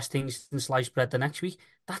best things in sliced bread the next week.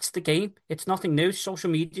 That's the game. It's nothing new. Social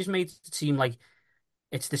media's made it seem like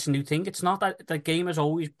it's this new thing. It's not. That the game has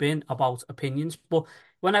always been about opinions. But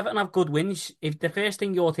when Everton have good wins, if the first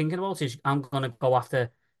thing you're thinking about is, I'm going to go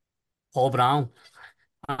after Paul Brown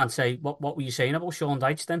and say, what were you saying about Sean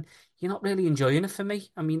Dyche, then you're not really enjoying it for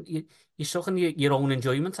me. I mean, you're sucking your own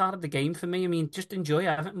enjoyment out of the game for me. I mean, just enjoy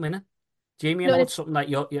Everton winning. Jamie, I know it's something that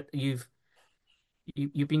you've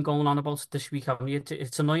been going on about this week, haven't you?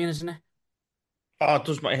 It's annoying, isn't it? Oh, it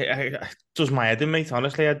does my head in, mate.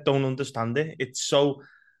 Honestly, I don't understand it. It's so.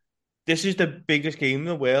 This is the biggest game in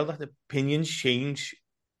the world. That opinions change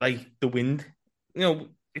like the wind.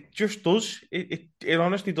 It just does. It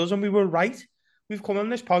honestly does, and we were right. We've come on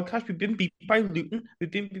this podcast. We've been beat by Luton.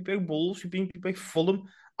 We've been beat by Wolves. We've been beat by Fulham.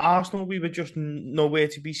 Arsenal, we were just nowhere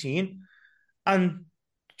to be seen. And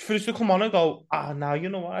for us to come on and go, now you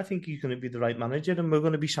know what? I think he's going to be the right manager, and we're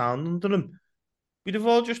going to be sound under him. We'd have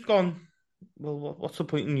all just gone, well, what's the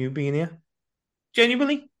point in you being here?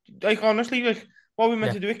 Genuinely, like, honestly, like, what are we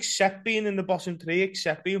meant to do except being in the bottom three,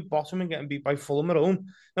 except being bottom and getting beat by Fulham at home?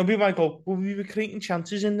 Now, we might go, well, we were creating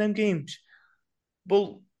chances in them games.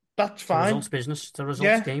 Well, that's fine. It's a results business. It's a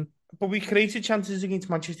results game. But we created chances against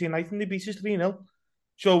Manchester United and they beat us 3-0.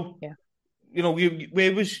 So, you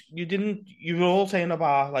were all saying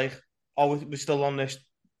about, like, we're still on this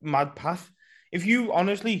mad path. If you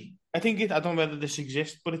honestly, I don't know whether this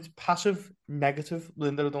exists, but it's passive negative.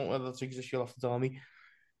 Linda, I don't know whether this exists, you'll have to tell me.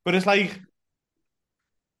 But it's like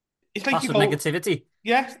passive negativity.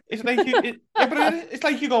 Yeah, it's like it's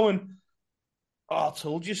like you're going, I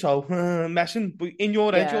told you so, messing. But in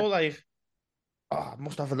your head, you're like, I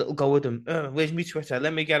must have a little go with them. Where's my Twitter?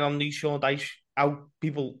 Let me get on these Sean Dyche out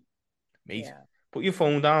people. Mate, put your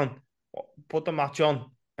phone down, put the match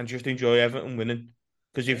on, and just enjoy Everton winning.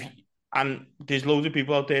 Because and there's loads of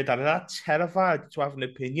people out there that are terrified to have an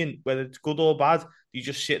opinion, whether it's good or bad. You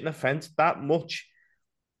just sit in the fence that much.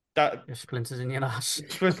 That your splinters in your ass.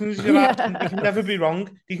 Splinters in your ass. They can never be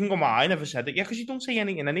wrong. You can go, I never said it. Yeah, because you don't say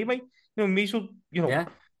anything anyway. Me, so,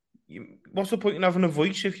 what's the point in having a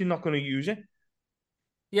voice if you're not going to use it?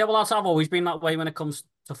 Yeah, well, I've always been that way when it comes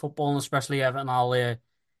to football, and especially Everton.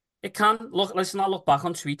 Listen, I'll look back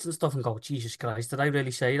on tweets and stuff and go, Jesus Christ, did I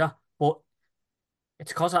really say that? But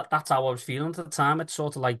it's because that's how I was feeling at the time. It's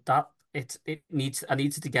sort of like that. I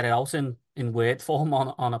needed to get it out in word form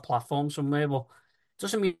on a platform somewhere, but it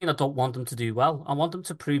doesn't mean I don't want them to do well. I want them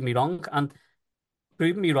to prove me wrong, and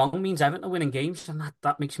proving me wrong means Everton winning games, and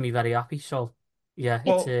that makes me very happy. So, yeah,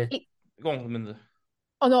 go on, Linda.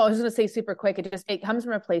 Oh no, I was going to say super quick. It comes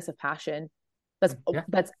from a place of passion. That's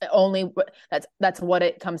what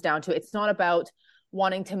it comes down to. It's not about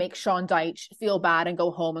wanting to make Sean Dyche feel bad and go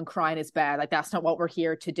home and cry in his bed. Like, that's not what we're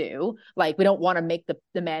here to do. Like, we don't want to make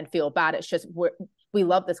the man feel bad. It's just we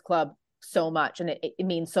love this club so much, and it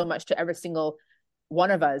means so much to every single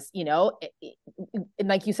one of us, you know. And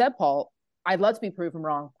like you said, Paul, I'd love to be proven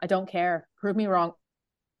wrong. I don't care. Prove me wrong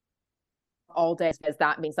all day, because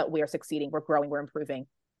that means that we are succeeding, we're growing, we're improving.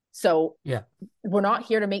 So Yeah. we're not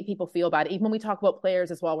here to make people feel bad. Even when we talk about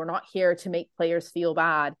players as well, we're not here to make players feel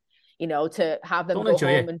bad, you know, to have them go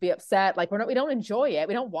home and be upset. Like we don't enjoy it.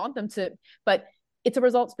 We don't want them to, but it's a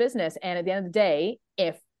results business. And at the end of the day,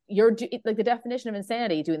 if you're like the definition of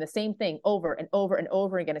insanity, doing the same thing over and over and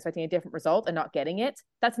over again, expecting a different result and not getting it,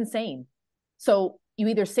 that's insane. So you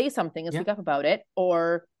either say something and speak up about it,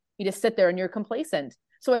 or you just sit there and you're complacent.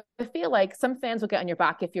 So I feel like some fans will get on your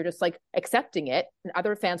back if you're just like accepting it, and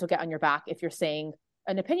other fans will get on your back if you're saying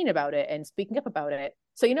an opinion about it and speaking up about it.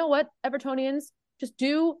 So you know what, Evertonians, just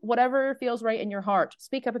do whatever feels right in your heart.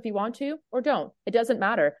 Speak up if you want to, or don't. It doesn't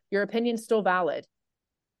matter. Your opinion's still valid.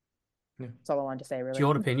 Yeah. That's all I wanted to say, really. It's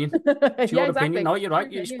your opinion. It's your opinion. No, you're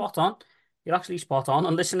right. You're spot on. You're actually spot on.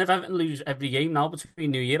 And listen, if Everton lose every game now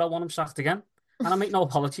between New Year, I want them sacked again. And I make no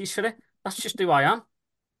apologies for it. That's just who I am.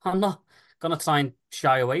 I'm not going to try and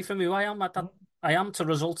shy away from who I am. I am to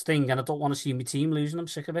results thing, and I don't want to see my team losing. I'm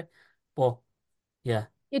sick of it. But, yeah.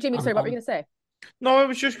 Yeah, Jamie, sorry, what were you going to say? No, I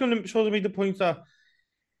was just going to sort of make the point that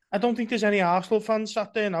I don't think there's any Arsenal fans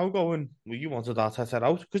sat there now going, well, you wanted Arteta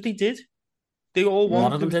out, because they did. They all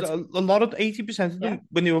wanted. A lot of 80% of them,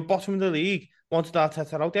 when they were bottom of the league, wanted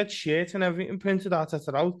Arteta out. They had shirts and everything printed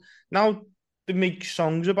Arteta out. Now they make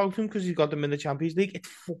songs about him because he's got them in the Champions League. It's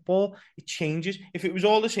football. It changes. If it was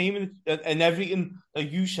all the same and everything that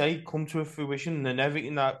you say come to a fruition and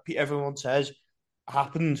everything that everyone says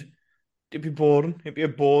happened, it'd be boring. It'd be a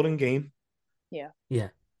boring game. Yeah. Yeah.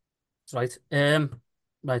 That's right.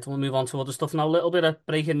 Right, we'll move on to other stuff now. A little bit of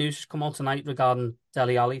breaking news has come out tonight regarding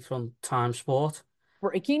Dele Alli from Time Sport.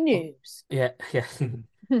 Breaking news. Yeah.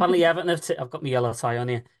 Apparently Everton I've got my yellow tie on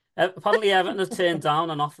here. Apparently Everton have turned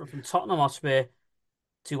down an offer from Tottenham Hotspur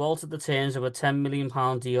to alter the terms of a £10 million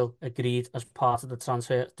deal agreed as part of the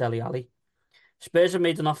transfer of Dele Alli. Spurs have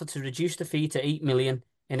made an offer to reduce the fee to £8 million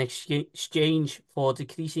in exchange for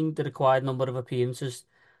decreasing the required number of appearances.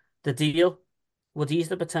 The deal would ease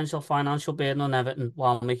the potential financial burden on Everton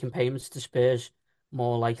while making payments to Spurs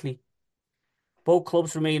more likely. Both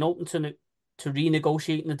clubs remain open to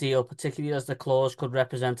renegotiating the deal, particularly as the clause could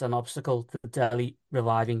represent an obstacle to Dele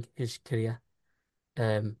reviving his career.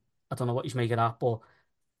 I don't know what he's making at, but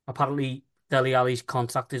apparently Dele Alli's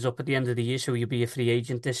contract is up at the end of the year, so he'll be a free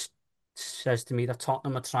agent. This says to me that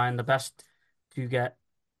Tottenham are trying their best to get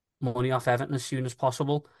money off Everton as soon as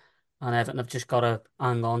possible. And Everton have just got to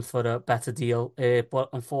hang on for a better deal. But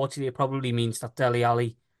unfortunately, it probably means that Dele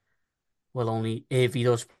Alli will only, if he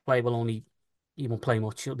does play, he won't play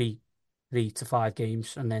much. It'll be 3 to 5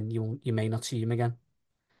 games, and then you may not see him again.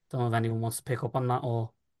 Don't know if anyone wants to pick up on that or.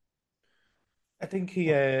 I think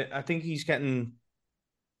he's getting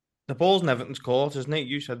the ball's in Everton's court, isn't it?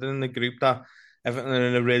 You said in the group that Everton are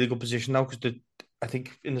in a really good position now because I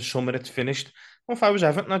think in the summer it's finished. Well, if I was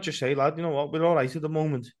Everton, I'd just say, lad, you know what, we're all right at the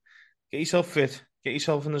moment. Get yourself fit. Get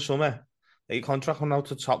yourself in the summer. Get your contract on out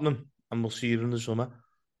to Tottenham, and we'll see you in the summer.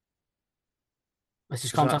 It's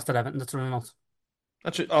his contract at Everton that's running out.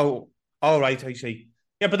 That's it. Oh, all right, I see.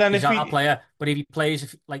 Yeah, but then he's a player, but if he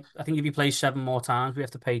plays, I think if he plays 7 more times, we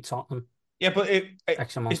have to pay Tottenham. Yeah, but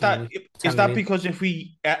X amount is that because if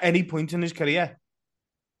we at any point in his career,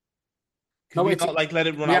 can we not let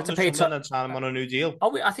it run out to someone and sign him on a new deal?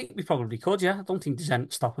 I think we probably could. Yeah, I don't think there's any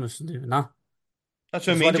stopping us from doing that. That's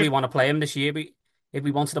what I mean. Whether we want to play him this year, if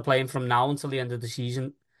we wanted to play him from now until the end of the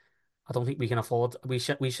season, I don't think we can afford. We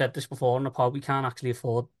said this before in the pod. We can't actually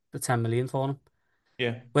afford the 10 million for him.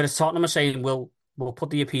 Yeah. Whereas Tottenham are saying we'll put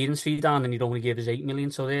the appearance fee down and you'd only give us 8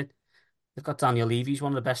 million. So they've got Daniel Levy. He's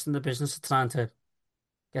one of the best in the business at trying to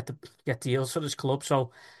get deals for his club.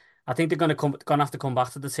 So I think they're going to have to come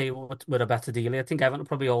back to the table with a better deal. I think Everton will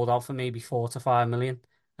probably hold out for maybe 4 to 5 million,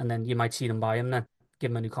 and then you might see them buy him. Then give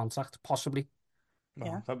him a new contract, possibly.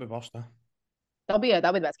 Yeah, that'd be boss. That'll be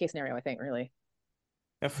the best case scenario, I think. Really.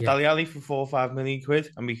 Yeah, for Dele Alli for 4 or 5 million quid,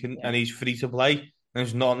 and and he's free to play, and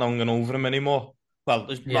there's not hanging over him anymore. Well,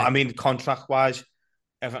 I mean, contract wise,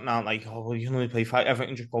 Everton aren't like, oh, well, you can only play 5.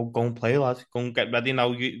 Everton just go and play, lad. Go and get ready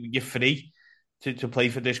now. You're free to play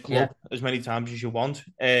for this club as many times as you want.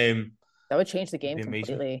 That would change the game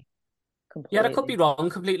completely. Yeah, I could be wrong,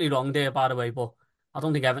 completely wrong there, by the way, but I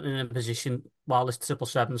don't think Everton are in a position while this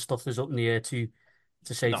 777 stuff is up in the air to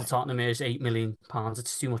say to Tottenham is £8 million.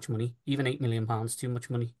 It's too much money. Even £8 million is too much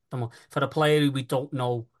money. For a player who we don't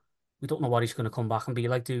know what he's going to come back and be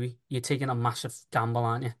like, do we? You're taking a massive gamble,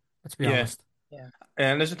 aren't you? Let's be honest. Yeah.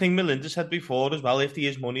 And there's a thing Melinda said before as well. If there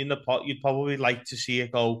is money in the pot, you'd probably like to see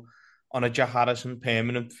it go on a Jack Harrison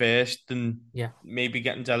permanent first than Yeah. maybe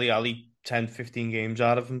getting Dele Alli 10, 15 games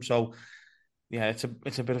out of him. So yeah, it's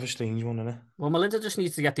a bit of a strange one, isn't it? Well, Melinda just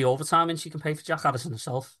needs to get the overtime and she can pay for Jack Harrison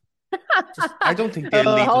herself. Just, I don't think the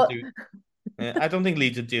Leeds would Oh, do. I don't think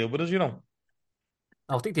Leeds would deal with us, you know.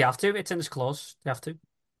 I think they have to. It's in his clause. They have to.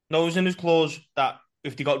 No, it was in his clause that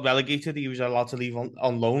if they got relegated, he was allowed to leave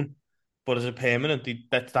on loan. But as a permanent,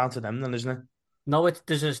 that's down to them then, isn't it? No,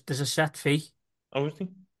 there's a set fee Obviously.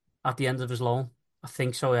 at the end of his loan. I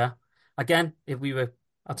think so, yeah. Again, if we were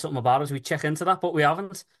had something about us, we'd check into that, but we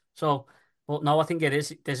haven't. So, but no, I think it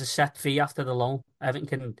is. There's a set fee after the loan. Everton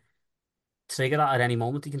can trigger that at any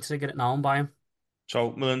moment. He can trigger it now and buy him.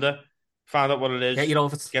 So, Melinda, find out what it is. Get Get your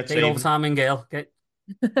saving. overtime in, Gail. Get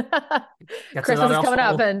to that Christmas is coming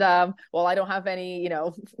up, hospital. and well, I don't have any,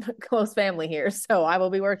 close family here, so I will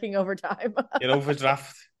be working overtime. Get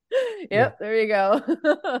overdraft. Yeah. Yep, there you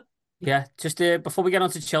go. Yeah, just before we get on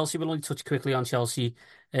to Chelsea, we'll only touch quickly on Chelsea.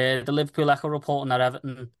 The Liverpool Echo reporting that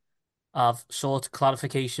Everton have sought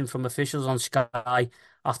clarification from officials on Sky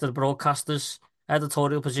after the broadcaster's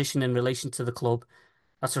editorial position in relation to the club.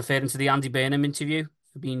 That's referring to the Andy Burnham interview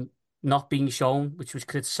for not being shown, which was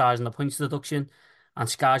criticising the points deduction, and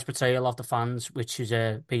Sky's portrayal of the fans, which is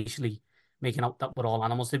basically making out that we're all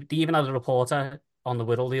animals. They even had a reporter on the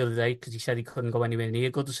Whittle the other day because he said he couldn't go anywhere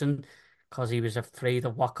near Goodison because he was afraid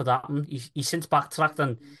of what could happen. He's since backtracked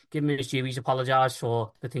and given him his due. He's apologised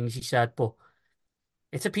for the things he said, but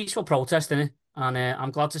it's a peaceful protest, isn't it? And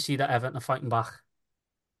I'm glad to see that Everton are fighting back.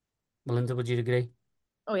 Melinda, would you agree?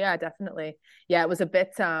 Oh yeah, definitely. Yeah, it was a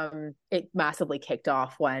bit it massively kicked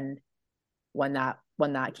off when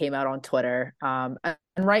that came out on Twitter. And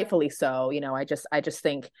rightfully so. I just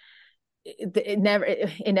think it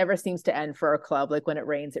never seems to end for a club. Like when it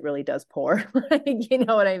rains, it really does pour. Like, you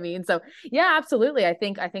know what I mean? So yeah, absolutely. I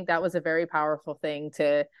think that was a very powerful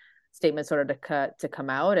statement sort of to come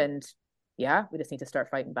out. And yeah, we just need to start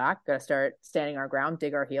fighting back. Got to start standing our ground,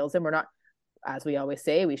 dig our heels in. We're not, as we always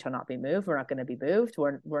say, we shall not be moved. We're not going to be moved.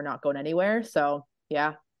 We're not going anywhere. So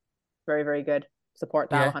yeah, very, very good.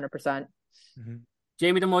 Support that 100%. Mm-hmm.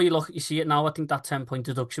 Jamie, the more you see it now, I think that 10-point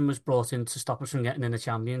deduction was brought in to stop us from getting in the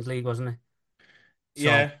Champions League, wasn't it?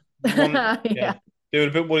 Yeah. Yeah. They were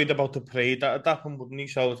a bit worried about the parade that happened, wouldn't they?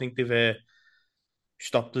 So I think they've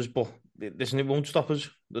stopped us, but listen, it won't stop us.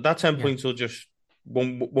 That 10 points will just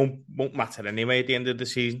won't matter anyway at the end of the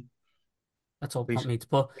season. That's all Please, that needs.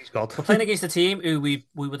 But please God. we're playing against a team who we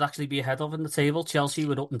would actually be ahead of in the table. Chelsea,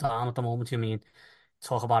 we're up and down at the moment.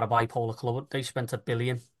 Talk about a bipolar club. They spent £1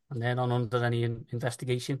 billion and they're not under any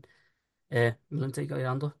investigation. Melinda, you got your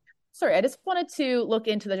hand up? Sorry, I just wanted to look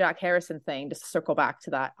into the Jack Harrison thing, just to circle back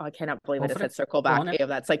to that. Oh, I cannot believe I just said circle back. Ew,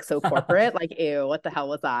 that's like so corporate. Like, ew, what the hell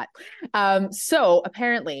was that? So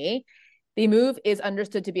apparently the move is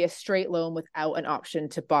understood to be a straight loan without an option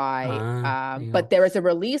to buy. But there is a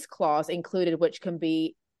release clause included, which can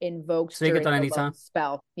be invoked during the loan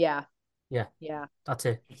spell. Yeah. That's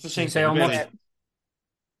it. It's the same thing, really.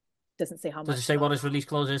 Doesn't say how much. Does it say what his release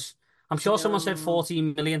clause is? I'm sure someone said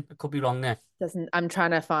 14 million. I could be wrong there. I'm trying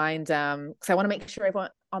to find because I want to make sure everyone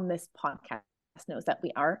on this podcast knows that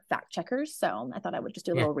we are fact checkers. So I thought I would just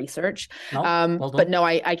do a little research. No, well but no,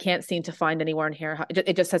 I can't seem to find anywhere in here.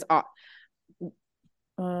 It just says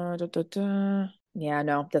yeah,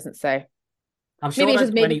 no, it doesn't say. I'm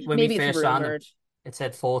sure maybe when we first signed it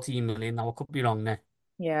said 14 million. Now I could be wrong there.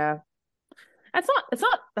 Yeah.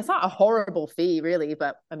 That's not a horrible fee, really,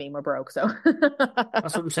 but I mean, we're broke, so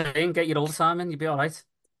that's what I'm saying. Get your overtime in, you'll be all right.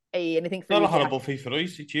 Hey, anything for not a horrible fee for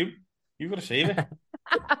us, it's you. You've got to save it.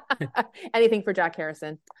 Anything for Jack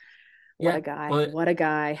Harrison. What a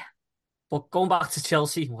guy. But going back to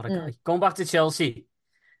Chelsea, what a guy. Going back to Chelsea,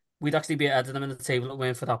 we'd actually be ahead of them in the table at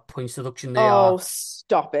win for that points deduction.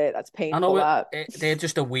 Stop it. That's painful. I know they're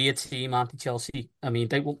just a weird team, aren't they, Chelsea? I mean,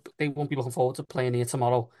 they won't be looking forward to playing here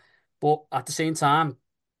tomorrow. But at the same time,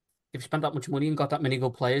 if you spent that much money and got that many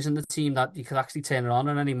good players in the team, that you could actually turn it on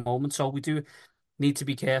at any moment. So we do need to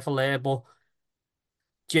be careful there. But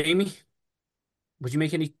Jamie, would you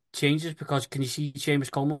make any changes? Because can you see Seamus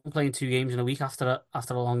Coleman playing 2 games in a week after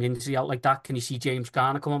a long injury out like that? Can you see James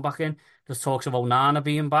Garner coming back in? There's talks of Onana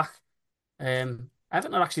being back. Everton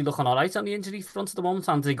are actually looking all right on the injury front at the moment.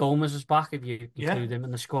 Andre Gomez is back if you include him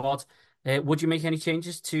in the squad. Would you make any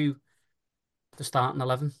changes to the starting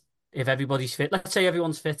 11? If everybody's fit, let's say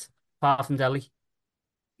everyone's fit, apart from Delhi.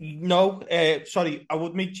 No, sorry, I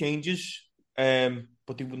would make changes,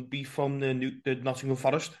 but they wouldn't be from the Nottingham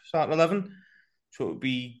Forest starting 11. So it would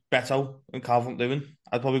be Beto and Calvert-Lewin.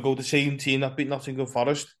 I'd probably go the same team that beat Nottingham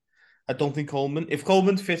Forest. I don't think Coleman. If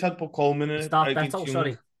Coleman's fit, I'd put Coleman in. Start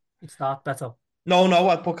Beto. It's start Beto. No,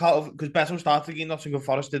 I'd put Calvert because Beto started against Nottingham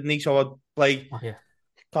Forest, didn't he? So I'd play Oh yeah,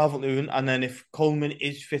 Calvert-Lewin, and then if Coleman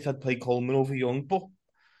is fit, I'd play Coleman over Young. But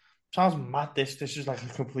sounds mad. This is like a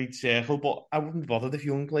complete circle, but I wouldn't be bothered if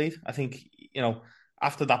Young played. I think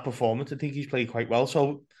after that performance, I think he's played quite well.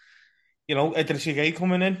 So Idris Gay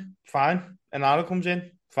coming in, fine. Anara comes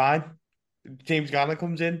in, fine. James Garner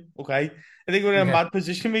comes in, okay. I think we're in a yeah, mad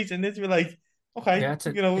position, mate, isn't it? To be like, okay, yeah.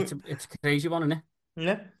 It's a crazy one, isn't it?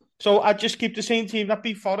 yeah. So I'd just keep the same team that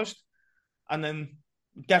beat Forest, and then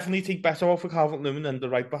definitely take better off for Calvert-Lewin and the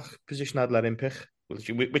right back position I'd let him pick, which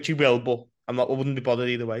he will, but I wouldn't be bothered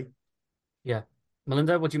either way. Yeah.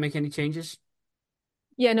 Melinda, would you make any changes?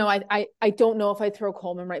 Yeah, no, I don't know if I'd throw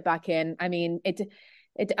Coleman right back in. I mean, it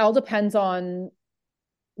all depends on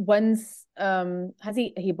when's has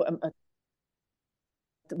he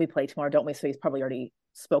we play tomorrow, don't we? So he's probably already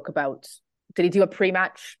spoke about. Did he do a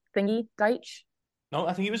pre-match thingy, Deitch? No,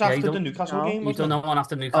 I think it was Yeah, after the Newcastle game, you've done wasn't that one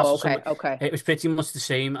after Oh, Newcastle, okay, so okay. it was pretty much the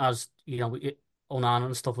same as Onana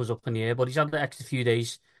and stuff was up in the air, but he's had the extra few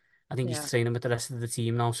days. I think he's Yeah. training with the rest of the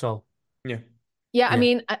team now, so it? Yeah. Yeah, I yeah,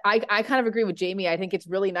 mean, I kind of agree with Jamie. I think it's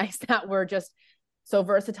really nice that we're just so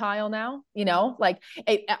versatile now, like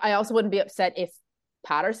I also wouldn't be upset if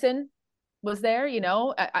Patterson was there,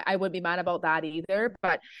 I wouldn't be mad about that either.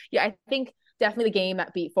 But yeah, I think definitely the game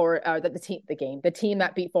that beat the team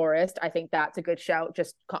that beat Forest, I think that's a good shout.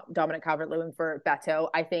 Just Dominic Calvert-Lewin for Beto.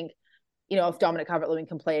 I think, if Dominic Calvert-Lewin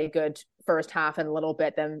can play a good first half and a little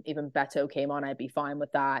bit, then even Beto came on, I'd be fine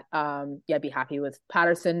with that. Yeah, I'd be happy with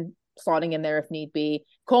Patterson slotting in there if need be.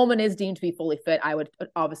 Coleman is deemed to be fully fit. I would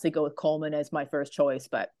obviously go with Coleman as my first choice,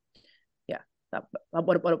 but yeah.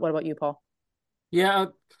 What about you, Paul? yeah.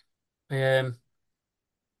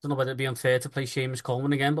 Don't know whether it'd be unfair to play Seamus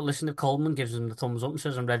Coleman again, but listen, if Coleman gives him the thumbs up and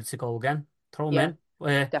says I'm ready to go again, throw him Yeah,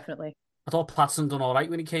 in. definitely. I thought Patson done all right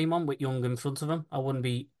when he came on with Young in front of him. I wouldn't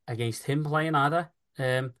be against him playing either.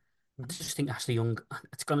 I just think Ashley Young,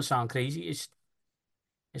 it's going to sound crazy, is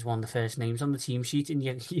one of the first names on the team sheet, and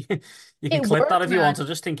you can It clip that worked, if you want. man. I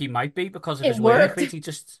just think he might be because of It his work worked. rate. I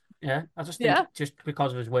just think Yeah, just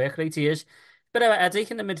because of his work rate, he is. But a headache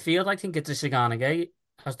in the midfield. I think it's a Saganagay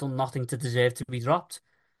has done nothing to deserve to be dropped.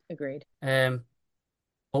 agreed. Um,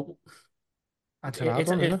 but It's an hard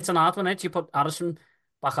one, isn't it? it's an hard one. You put Addison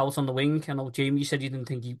back out on the wing. I know Jamie, you said you didn't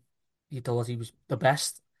think you thought he was the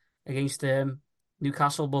best against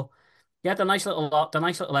Newcastle, but yeah, the nice little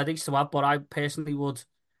headaches to have. But I personally would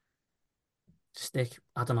stick.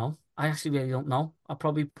 I don't know. I actually really don't know. I'd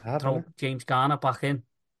probably Hard, isn't throw it? James Garner back in.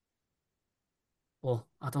 But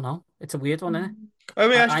I don't know. It's a weird one, isn't it? Let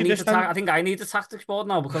me ask I you need this the then. I think I need the tactics board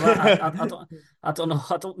now because I don't know.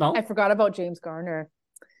 I don't I know. forgot about James Garner.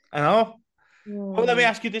 I know. But let me Hmm.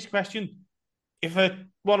 ask you this question. If at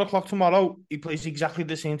 1 o'clock tomorrow he plays exactly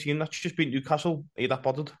the same team that's just beat Newcastle, are you that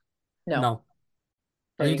bothered? No, No.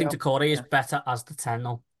 I there do you think go. Decore is Yeah. better as the 10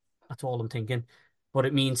 now. That's all I'm thinking. But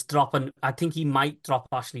it means dropping. I think he might drop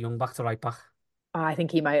Ashley Young back to right back I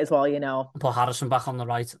think he might as well, and put Harrison back on the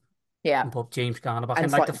right Yeah. and put James Garner back in,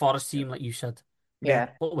 And like the slot. Forest team, like you said. Yeah. Yeah.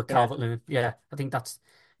 But with Yeah. Calvert-Lewin. Yeah, I think that's.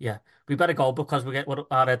 Yeah. We better go because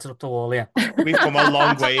our heads are up the wall here. We've come a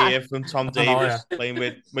long way here from Tom I know, yeah. Davis playing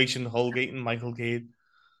with Mason Holgate and Michael Cade.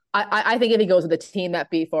 I think if he goes with the team that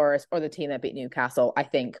beat Forest or the team that beat Newcastle, I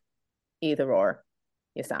think either or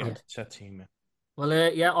you Yeah, sound. it's a team. Yeah.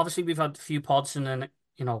 Well, yeah, obviously we've had a few pods and then,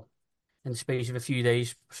 in the space of a few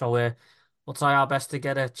days. So we'll try our best to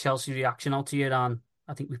get a Chelsea reaction out to you. And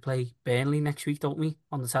I think we play Burnley next week, don't we?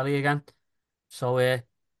 On the telly again. So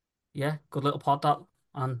yeah, good little pod that.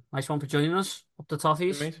 And nice one for joining us. Up the Good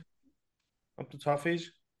toffees. mate. Up the toffees.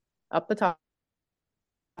 Up the top,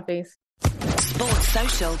 please. Sports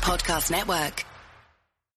Social Podcast Network.